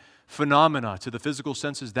terrifying phenomena to the physical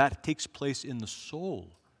senses, that takes place in the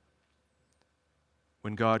soul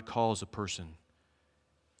when God calls a person,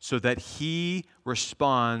 so that he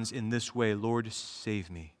responds in this way: Lord, save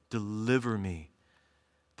me, deliver me.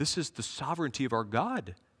 This is the sovereignty of our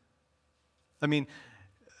God. I mean,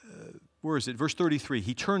 where is it? Verse 33,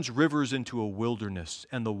 he turns rivers into a wilderness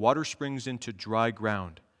and the water springs into dry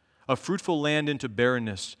ground, a fruitful land into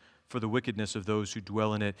barrenness for the wickedness of those who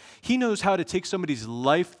dwell in it. He knows how to take somebody's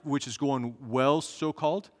life, which is going well,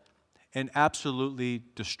 so-called, and absolutely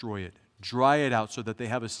destroy it, dry it out so that they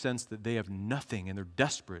have a sense that they have nothing and they're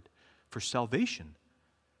desperate for salvation.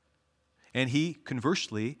 And he,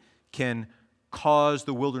 conversely, can cause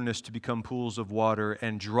the wilderness to become pools of water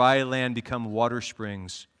and dry land become water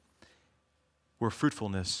springs where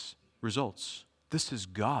fruitfulness results. This is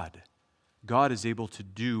God. God is able to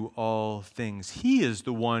do all things. He is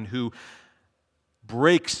the one who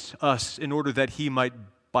breaks us in order that he might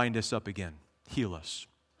bind us up again, heal us.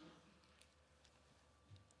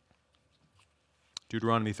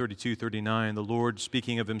 Deuteronomy 32:39, the Lord,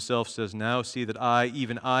 speaking of himself, says, "Now see that I,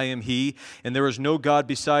 even I, am he, and there is no God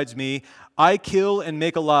besides me. I kill and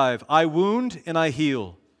make alive. I wound and I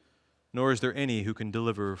heal. Nor is there any who can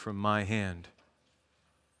deliver from my hand."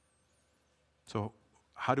 So,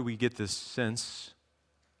 how do we get this sense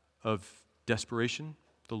of desperation?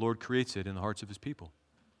 The Lord creates it in the hearts of his people.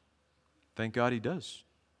 Thank God he does.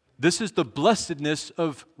 This is the blessedness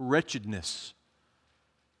of wretchedness.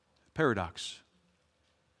 Paradox,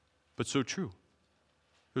 but so true.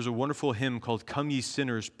 There's a wonderful hymn called "Come Ye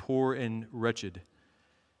Sinners, Poor and Wretched."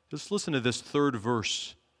 Just listen to this third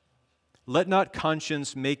verse. "Let not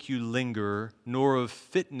conscience make you linger, nor of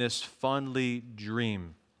fitness fondly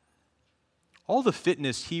dream. All the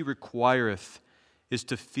fitness he requireth is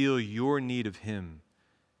to feel your need of him."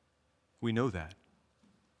 We know that.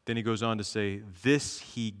 Then he goes on to say, "This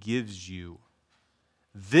he gives you.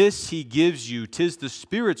 This he gives you. 'Tis the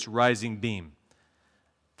Spirit's rising beam."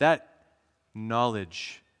 That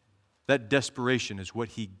knowledge That desperation is what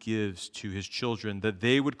he gives to his children, that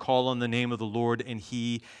they would call on the name of the Lord, and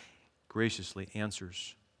he graciously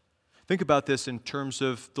answers. Think about this in terms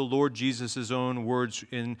of the Lord Jesus' own words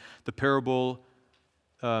in the parable,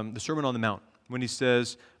 the Sermon on the Mount, when he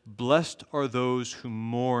says, "Blessed are those who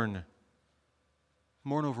mourn."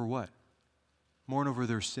 Mourn over what? Mourn over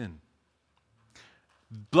their sin.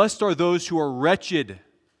 Blessed are those who are wretched,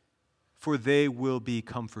 for they will be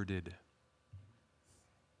comforted.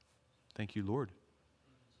 Thank you, Lord.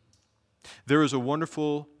 There is a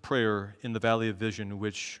wonderful prayer in the Valley of Vision,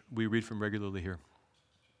 which we read from regularly here.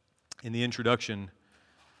 In the introduction,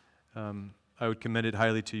 I would commend it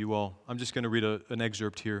highly to you all. I'm just going to read an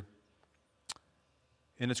excerpt here.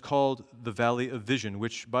 And it's called the Valley of Vision,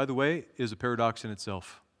 which, by the way, is a paradox in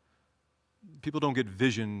itself. People don't get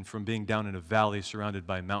vision from being down in a valley surrounded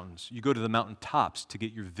by mountains. You go to the mountain tops to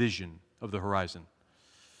get your vision of the horizon.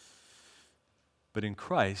 But in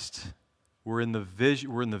Christ, we're in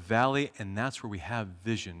the valley, and that's where we have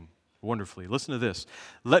vision wonderfully. Listen to this.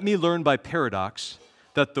 Let me learn by paradox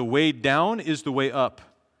that the way down is the way up,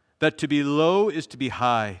 that to be low is to be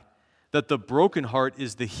high, that the broken heart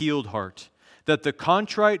is the healed heart, that the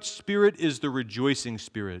contrite spirit is the rejoicing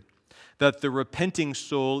spirit, that the repenting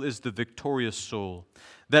soul is the victorious soul,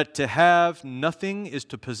 that to have nothing is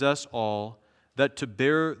to possess all, that to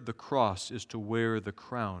bear the cross is to wear the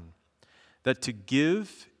crown, that to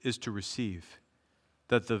give is to receive,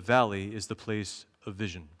 that the valley is the place of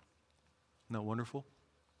vision. Isn't that wonderful?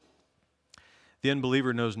 The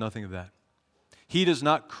unbeliever knows nothing of that. He does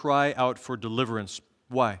not cry out for deliverance.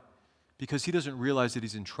 Why? Because he doesn't realize that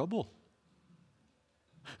he's in trouble.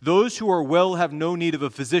 Those who are well have no need of a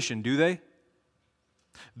physician, do they?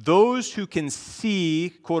 Those who can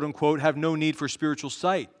see, quote unquote, have no need for spiritual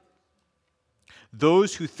sight.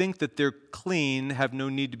 Those who think that they're clean have no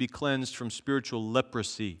need to be cleansed from spiritual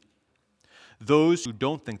leprosy. Those who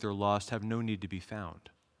don't think they're lost have no need to be found.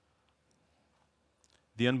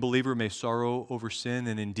 The unbeliever may sorrow over sin,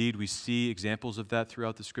 and indeed we see examples of that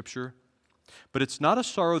throughout the Scripture. But it's not a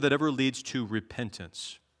sorrow that ever leads to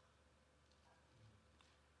repentance.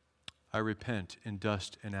 I repent in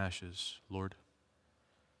dust and ashes, Lord.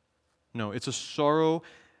 No, it's a sorrow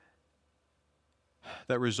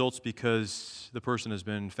that results because the person has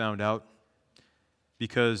been found out,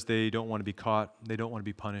 because they don't want to be caught, they don't want to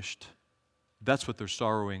be punished. That's what they're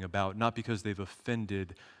sorrowing about, not because they've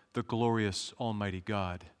offended the glorious Almighty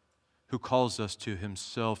God who calls us to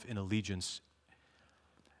Himself in allegiance.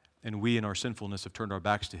 And we in our sinfulness have turned our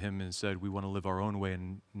backs to Him and said we want to live our own way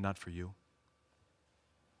and not for you.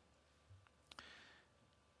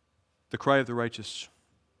 The cry of the righteous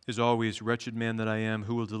is always, "Wretched man that I am,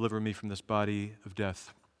 who will deliver me from this body of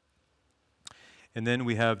death?" And then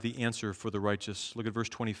we have the answer for the righteous. Look at verse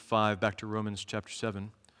 25, back to Romans chapter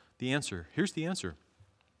 7. The answer. Here's the answer.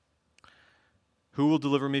 Who will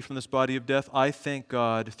deliver me from this body of death? I thank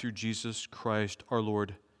God through Jesus Christ our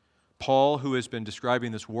Lord. Paul, who has been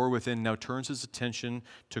describing this war within, now turns his attention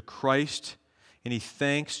to Christ, and he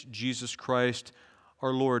thanks Jesus Christ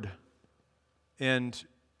our Lord. And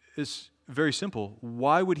it's very simple.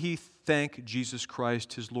 Why would he thank Jesus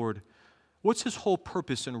Christ, his Lord? What's his whole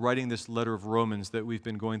purpose in writing this letter of Romans that we've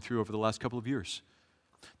been going through over the last couple of years?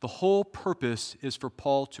 The whole purpose is for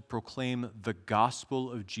Paul to proclaim the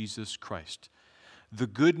gospel of Jesus Christ. The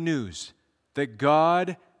good news that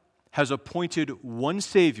God has appointed one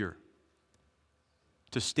Savior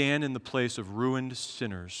to stand in the place of ruined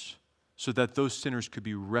sinners so that those sinners could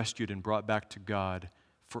be rescued and brought back to God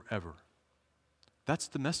forever. That's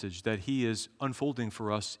the message that he is unfolding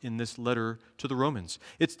for us in this letter to the Romans.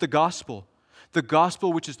 It's the gospel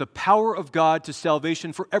which is the power of God to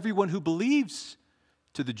salvation for everyone who believes,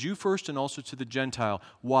 to the Jew first and also to the Gentile.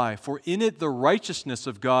 Why? For in it the righteousness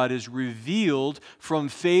of God is revealed from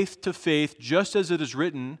faith to faith, just as it is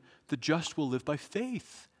written, the just will live by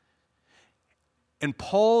faith. And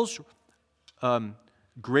Paul's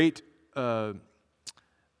great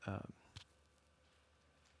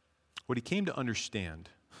what he came to understand,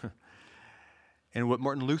 and what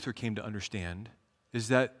Martin Luther came to understand, is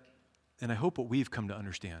that, and I hope what we've come to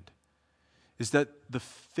understand, is that the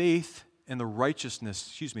faith and the righteousness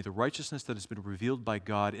that has been revealed by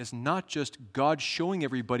God is not just God showing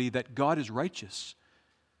everybody that God is righteous.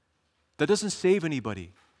 That doesn't save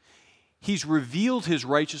anybody. He's revealed His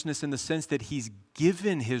righteousness in the sense that He's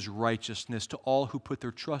given His righteousness to all who put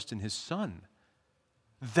their trust in His Son.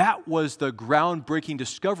 That was the groundbreaking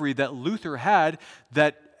discovery that Luther had,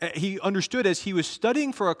 that he understood as he was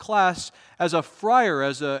studying for a class as a friar,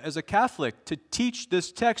 as a Catholic, to teach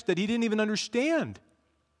this text that he didn't even understand.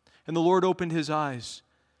 And the Lord opened his eyes,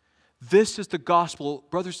 This is the gospel.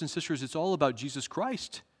 Brothers and sisters, it's all about Jesus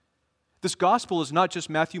Christ. This gospel is not just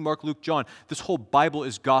Matthew, Mark, Luke, John. This whole Bible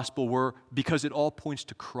is gospel because it all points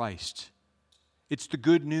to Christ. It's the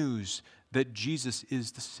good news that Jesus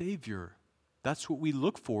is the Savior. That's what we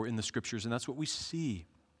look for in the Scriptures, and that's what we see.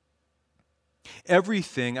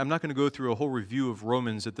 Everything, I'm not going to go through a whole review of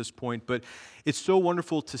Romans at this point, but it's so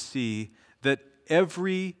wonderful to see that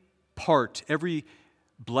every part, every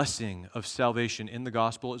blessing of salvation in the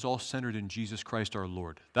gospel is all centered in Jesus Christ our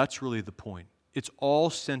Lord. That's really the point. It's all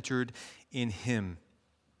centered in Him.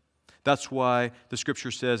 That's why the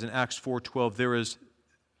Scripture says in Acts 4:12,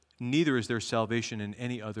 neither is there salvation in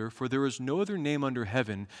any other, for there is no other name under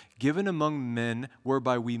heaven given among men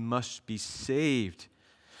whereby we must be saved.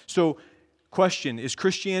 So, question, is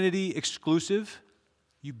Christianity exclusive?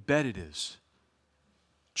 You bet it is.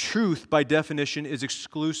 Truth, by definition, is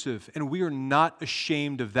exclusive, and we are not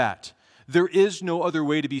ashamed of that. There is no other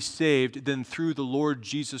way to be saved than through the Lord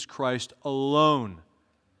Jesus Christ alone.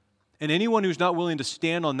 And anyone who's not willing to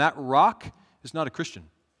stand on that rock is not a Christian.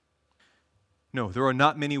 No, there are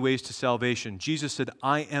not many ways to salvation. Jesus said,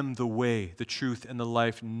 I am the way, the truth, and the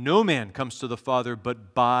life. No man comes to the Father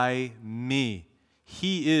but by me.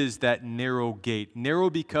 He is that narrow gate. Narrow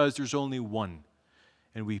because there's only one.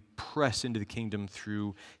 And we press into the kingdom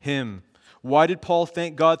through Him. Why did Paul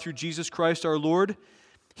thank God through Jesus Christ our Lord?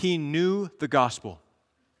 He knew the gospel.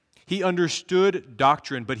 He understood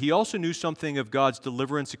doctrine, but he also knew something of God's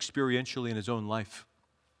deliverance experientially in his own life.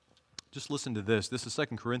 Just listen to this. This is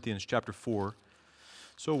 2 Corinthians chapter 4.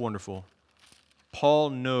 So wonderful. Paul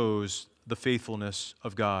knows the faithfulness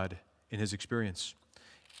of God in his experience.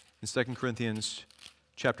 In 2 Corinthians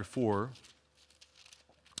chapter 4,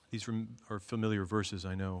 these are familiar verses,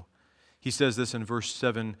 I know. He says this in verse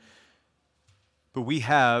 7, but we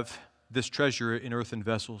have this treasure in earthen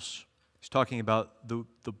vessels. He's talking about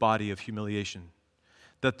the body of humiliation.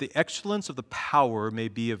 That the excellence of the power may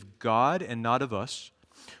be of God and not of us.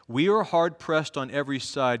 We are hard pressed on every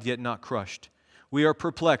side, yet not crushed. We are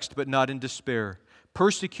perplexed, but not in despair.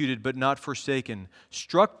 Persecuted, but not forsaken.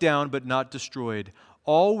 Struck down, but not destroyed.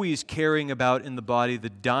 Always carrying about in the body the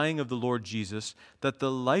dying of the Lord Jesus, that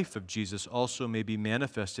the life of Jesus also may be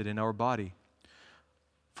manifested in our body.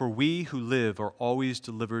 For we who live are always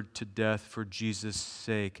delivered to death for Jesus'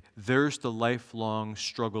 sake. There's the lifelong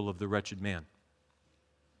struggle of the wretched man.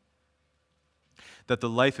 That the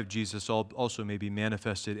life of Jesus also may be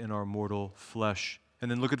manifested in our mortal flesh. And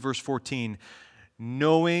then look at verse 14.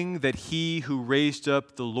 Knowing that He who raised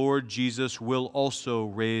up the Lord Jesus will also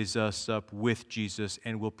raise us up with Jesus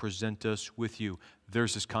and will present us with you.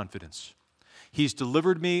 There's His confidence. He's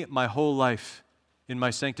delivered me my whole life. In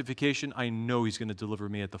my sanctification, I know He's going to deliver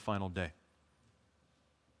me at the final day.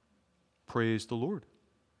 Praise the Lord.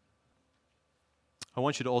 I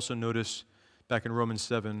want you to also notice back in Romans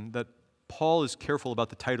 7 that Paul is careful about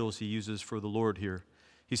the titles he uses for the Lord here.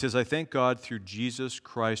 He says, I thank God through Jesus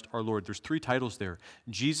Christ our Lord. There's 3 titles there.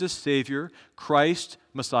 Jesus, Savior, Christ,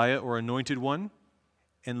 Messiah or Anointed One,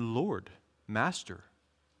 and Lord, Master,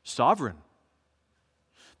 Sovereign.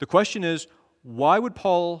 The question is, why would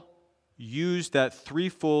Paul use that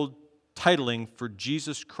threefold titling for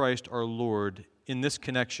Jesus Christ our Lord in this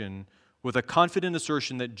connection with a confident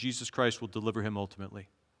assertion that Jesus Christ will deliver him ultimately?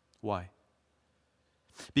 Why?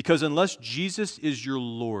 Because unless Jesus is your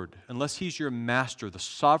Lord, unless He's your master, the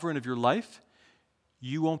sovereign of your life,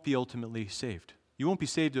 you won't be ultimately saved. You won't be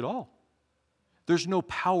saved at all. There's no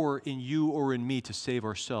power in you or in me to save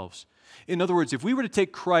ourselves. In other words, if we were to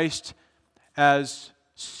take Christ as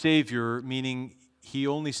Savior, meaning He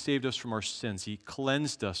only saved us from our sins, He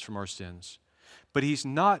cleansed us from our sins, but He's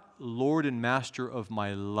not Lord and Master of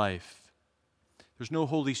my life. There's no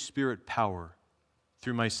Holy Spirit power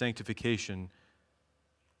through my sanctification.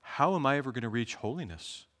 How am I ever going to reach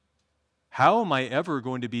holiness? How am I ever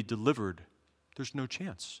going to be delivered? There's no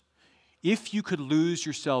chance. If you could lose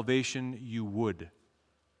your salvation, you would.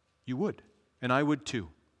 You would, and I would too.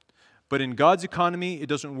 But in God's economy, it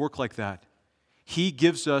doesn't work like that. He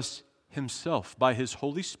gives us Himself by His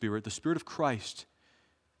Holy Spirit, the Spirit of Christ,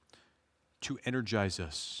 to energize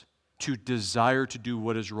us, to desire to do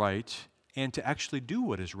what is right, and to actually do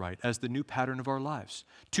what is right as the new pattern of our lives,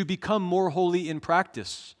 to become more holy in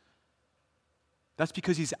practice. That's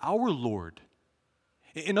because He's our Lord.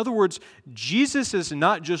 In other words, Jesus is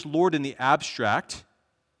not just Lord in the abstract.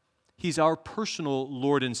 He's our personal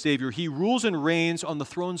Lord and Savior. He rules and reigns on the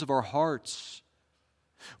thrones of our hearts.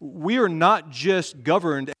 We are not just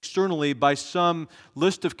governed externally by some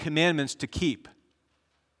list of commandments to keep.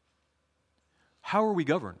 How are we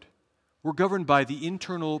governed? We're governed by the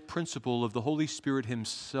internal principle of the Holy Spirit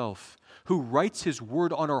himself, who writes his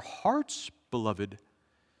word on our hearts, beloved,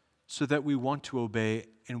 so that we want to obey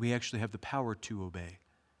and we actually have the power to obey.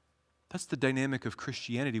 That's the dynamic of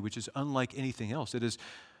Christianity, which is unlike anything else. It is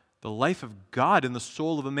the life of God in the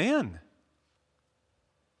soul of a man.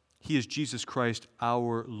 He is Jesus Christ,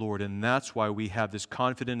 our Lord, and that's why we have this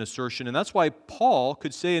confident assertion, and that's why Paul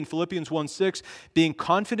could say in Philippians 1:6, being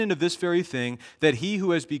confident of this very thing, that he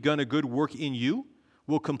who has begun a good work in you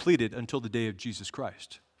will complete it until the day of Jesus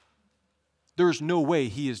Christ. There is no way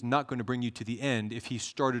he is not going to bring you to the end if he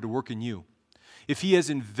started to work in you. If he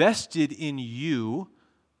has invested in you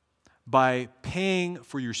by paying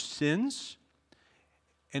for your sins,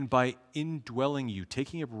 and by indwelling you,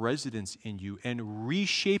 taking up residence in you, and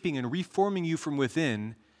reshaping and reforming you from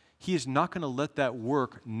within, he is not going to let that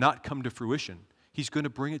work not come to fruition. He's going to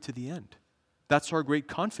bring it to the end. That's our great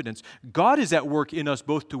confidence. God is at work in us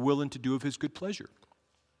both to will and to do of his good pleasure.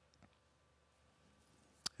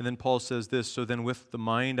 And then Paul says this, so then with the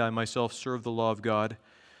mind I myself serve the law of God,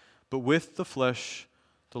 but with the flesh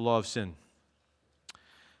the law of sin.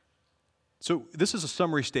 So this is a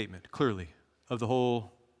summary statement, clearly, of the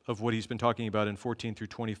whole of what he's been talking about in 14 through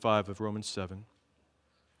 25 of Romans 7.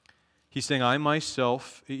 He's saying, I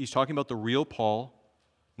myself, he's talking about the real Paul,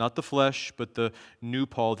 not the flesh, but the new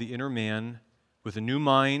Paul, the inner man, with a new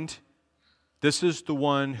mind. This is the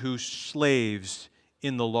one who slaves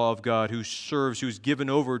in the law of God, who serves, who's given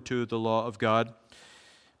over to the law of God.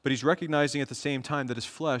 But he's recognizing at the same time that his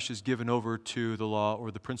flesh is given over to the law or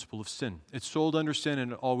the principle of sin. It's sold under sin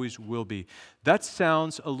and it always will be. That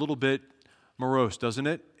sounds a little bit morose, doesn't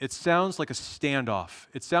it? It sounds like a standoff.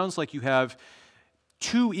 It sounds like you have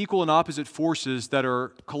two equal and opposite forces that are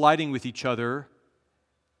colliding with each other.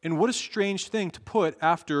 And what a strange thing to put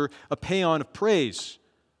after a paean of praise.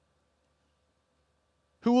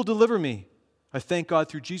 Who will deliver me? I thank God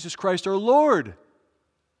through Jesus Christ our Lord.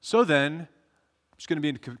 So then, I'm just going to be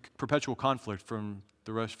in perpetual conflict for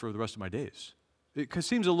the rest of my days. It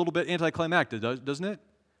seems a little bit anticlimactic, doesn't it?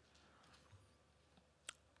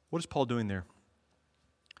 What is Paul doing there?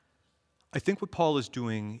 I think what Paul is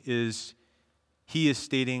doing is he is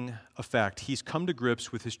stating a fact. He's come to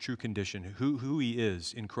grips with his true condition, who he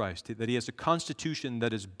is in Christ, that he has a constitution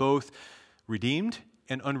that is both redeemed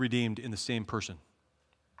and unredeemed in the same person.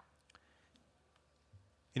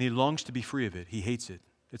 And he longs to be free of it. He hates it.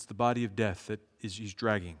 It's the body of death that he's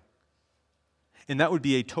dragging. And that would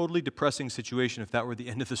be a totally depressing situation if that were the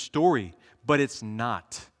end of the story, but it's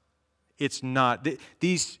not. It's not.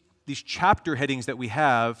 These chapter headings that we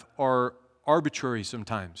have are arbitrary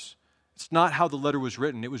sometimes. It's not how the letter was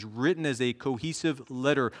written. It was written as a cohesive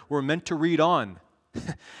letter. We're meant to read on.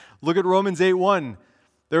 Look at Romans 8:1.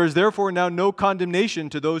 There is therefore now no condemnation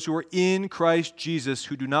to those who are in Christ Jesus,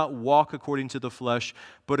 who do not walk according to the flesh,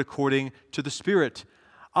 but according to the Spirit.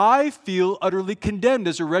 I feel utterly condemned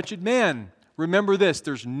as a wretched man. Remember this,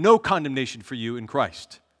 there's no condemnation for you in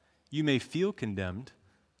Christ. You may feel condemned,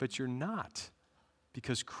 but you're not,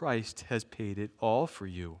 because Christ has paid it all for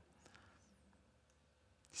you.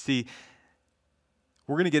 See,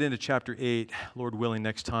 we're going to get into chapter 8, Lord willing,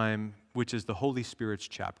 next time, which is the Holy Spirit's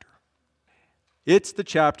chapter. It's the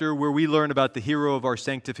chapter where we learn about the hero of our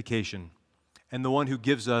sanctification and the one who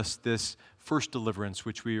gives us this first deliverance,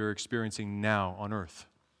 which we are experiencing now on earth,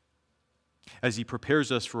 as he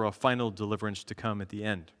prepares us for a final deliverance to come at the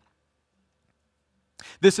end.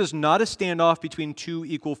 This is not a standoff between two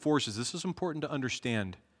equal forces. This is important to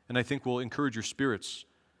understand, and I think will encourage your spirits.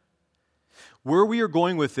 Where we are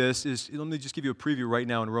going with this is, let me just give you a preview right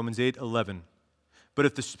now in Romans 8:11. But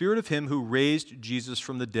if the Spirit of him who raised Jesus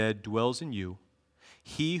from the dead dwells in you,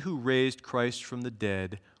 he who raised Christ from the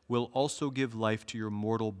dead will also give life to your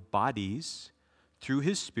mortal bodies through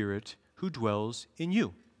his Spirit who dwells in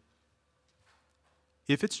you.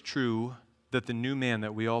 If it's true that the new man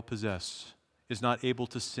that we all possess is not able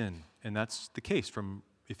to sin, and that's the case from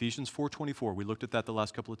Ephesians 4:24. We looked at that the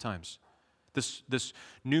last couple of times. This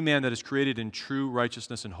new man that is created in true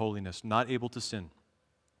righteousness and holiness, not able to sin.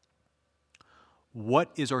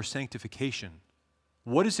 What is our sanctification?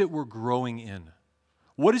 What is it we're growing in?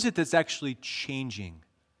 What is it that's actually changing?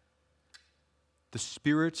 The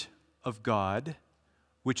Spirit of God,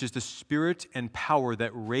 which is the spirit and power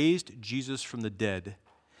that raised Jesus from the dead,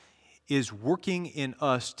 is working in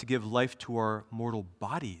us to give life to our mortal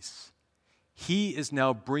bodies. He is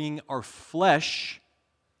now bringing our flesh,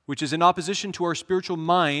 which is in opposition to our spiritual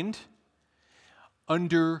mind,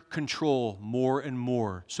 under control more and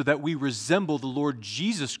more, so that we resemble the Lord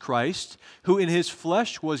Jesus Christ, who in his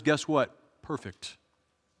flesh was, guess what? Perfect,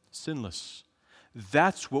 sinless.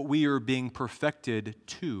 That's what we are being perfected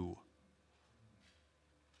to.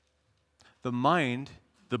 The mind,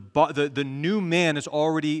 the new man is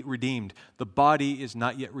already redeemed. The body is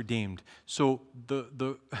not yet redeemed. So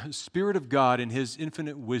the Spirit of God in His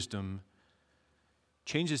infinite wisdom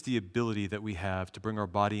changes the ability that we have to bring our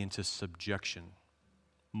body into subjection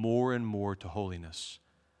more and more to holiness,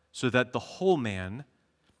 so that the whole man,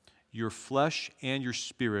 your flesh and your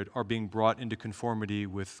spirit, are being brought into conformity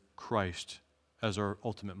with Christ as our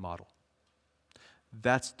ultimate model.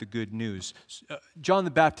 That's the good news. John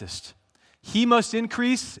the Baptist, he must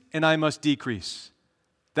increase and I must decrease.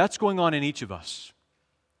 That's going on in each of us.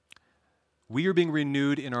 We are being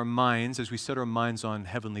renewed in our minds as we set our minds on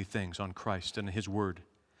heavenly things, on Christ and His Word.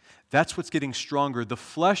 That's what's getting stronger. The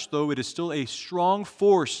flesh, though, it is still a strong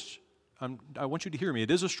force. I want you to hear me.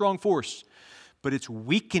 It is a strong force, but it's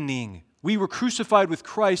weakening. We were crucified with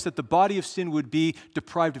Christ that the body of sin would be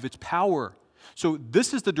deprived of its power. So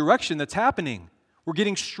this is the direction that's happening. We're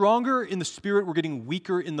getting stronger in the spirit. We're getting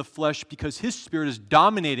weaker in the flesh because His Spirit is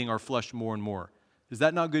dominating our flesh more and more. Is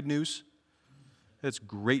that not good news? That's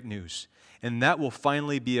great news. And that will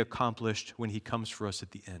finally be accomplished when He comes for us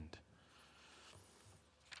at the end.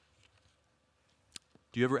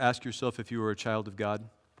 Do you ever ask yourself if you are a child of God?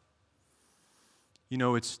 You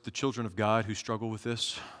know, it's the children of God who struggle with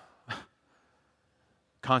this.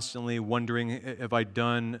 Constantly wondering, have I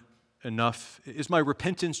done enough? Is my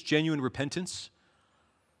repentance genuine repentance?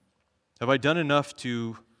 Have I done enough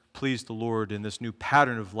to please the Lord in this new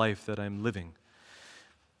pattern of life that I'm living?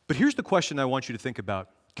 But here's the question I want you to think about.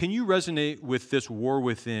 Can you resonate with this war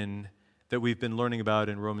within that we've been learning about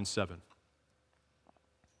in Romans 7?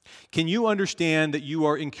 Can you understand that you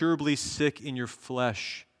are incurably sick in your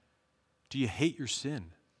flesh? Do you hate your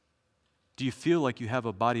sin? Do you feel like you have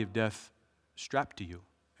a body of death strapped to you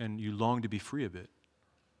and you long to be free of it?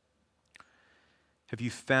 Have you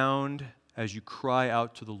found, as you cry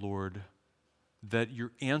out to the Lord, that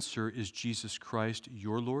your answer is Jesus Christ,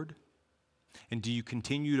 your Lord? And do you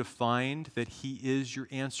continue to find that He is your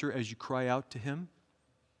answer as you cry out to Him?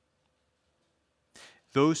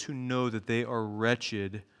 Those who know that they are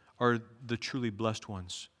wretched are the truly blessed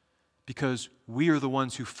ones, because we are the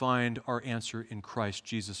ones who find our answer in Christ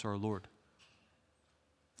Jesus our Lord.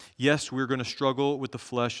 Yes, we're going to struggle with the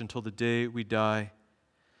flesh until the day we die.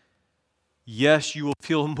 Yes, you will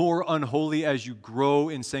feel more unholy as you grow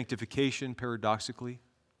in sanctification, paradoxically.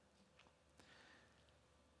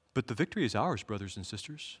 But the victory is ours, brothers and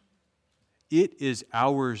sisters. It is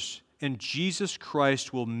ours, and Jesus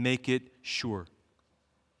Christ will make it sure.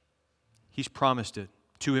 He's promised it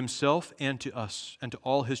to Himself and to us and to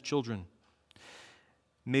all His children.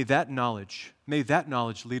 May that knowledge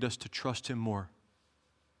lead us to trust Him more,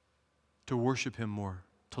 to worship Him more,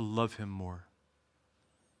 to love Him more.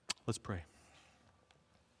 Let's pray.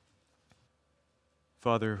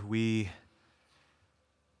 Father, we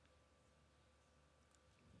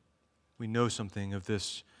know something of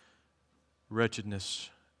this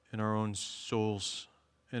wretchedness in our own souls,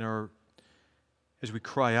 as we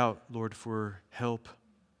cry out, Lord, for help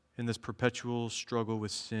in this perpetual struggle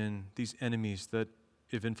with sin, these enemies that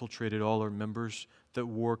have infiltrated all our members, that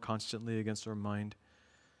war constantly against our mind.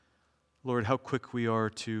 Lord, how quick we are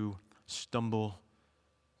to stumble,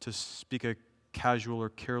 to speak a casual or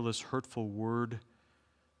careless, hurtful word,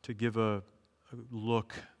 to give a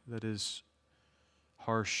look that is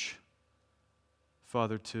harsh.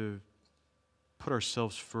 Father, to put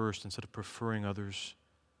ourselves first instead of preferring others.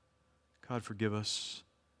 God, forgive us.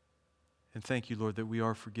 And thank you, Lord, that we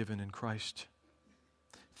are forgiven in Christ.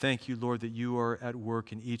 Thank you, Lord, that you are at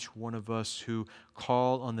work in each one of us who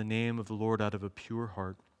call on the name of the Lord out of a pure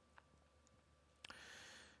heart.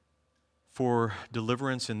 For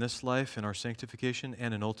deliverance in this life, in our sanctification,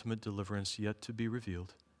 and an ultimate deliverance yet to be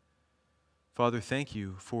revealed. Father, thank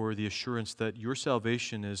you for the assurance that your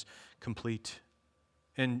salvation is complete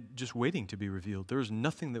and just waiting to be revealed. There is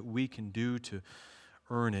nothing that we can do to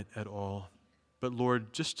earn it at all. But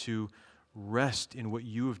Lord, just to rest in what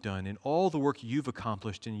you have done, in all the work you've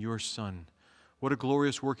accomplished in your Son. What a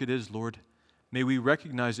glorious work it is, Lord. May we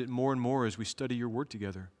recognize it more and more as we study your word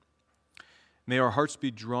together. May our hearts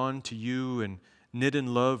be drawn to you and knit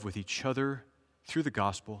in love with each other through the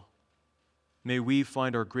gospel. May we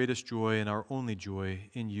find our greatest joy and our only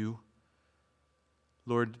joy in you.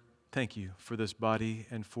 Lord, thank you for this body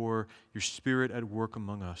and for your Spirit at work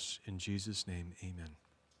among us. In Jesus' name, amen.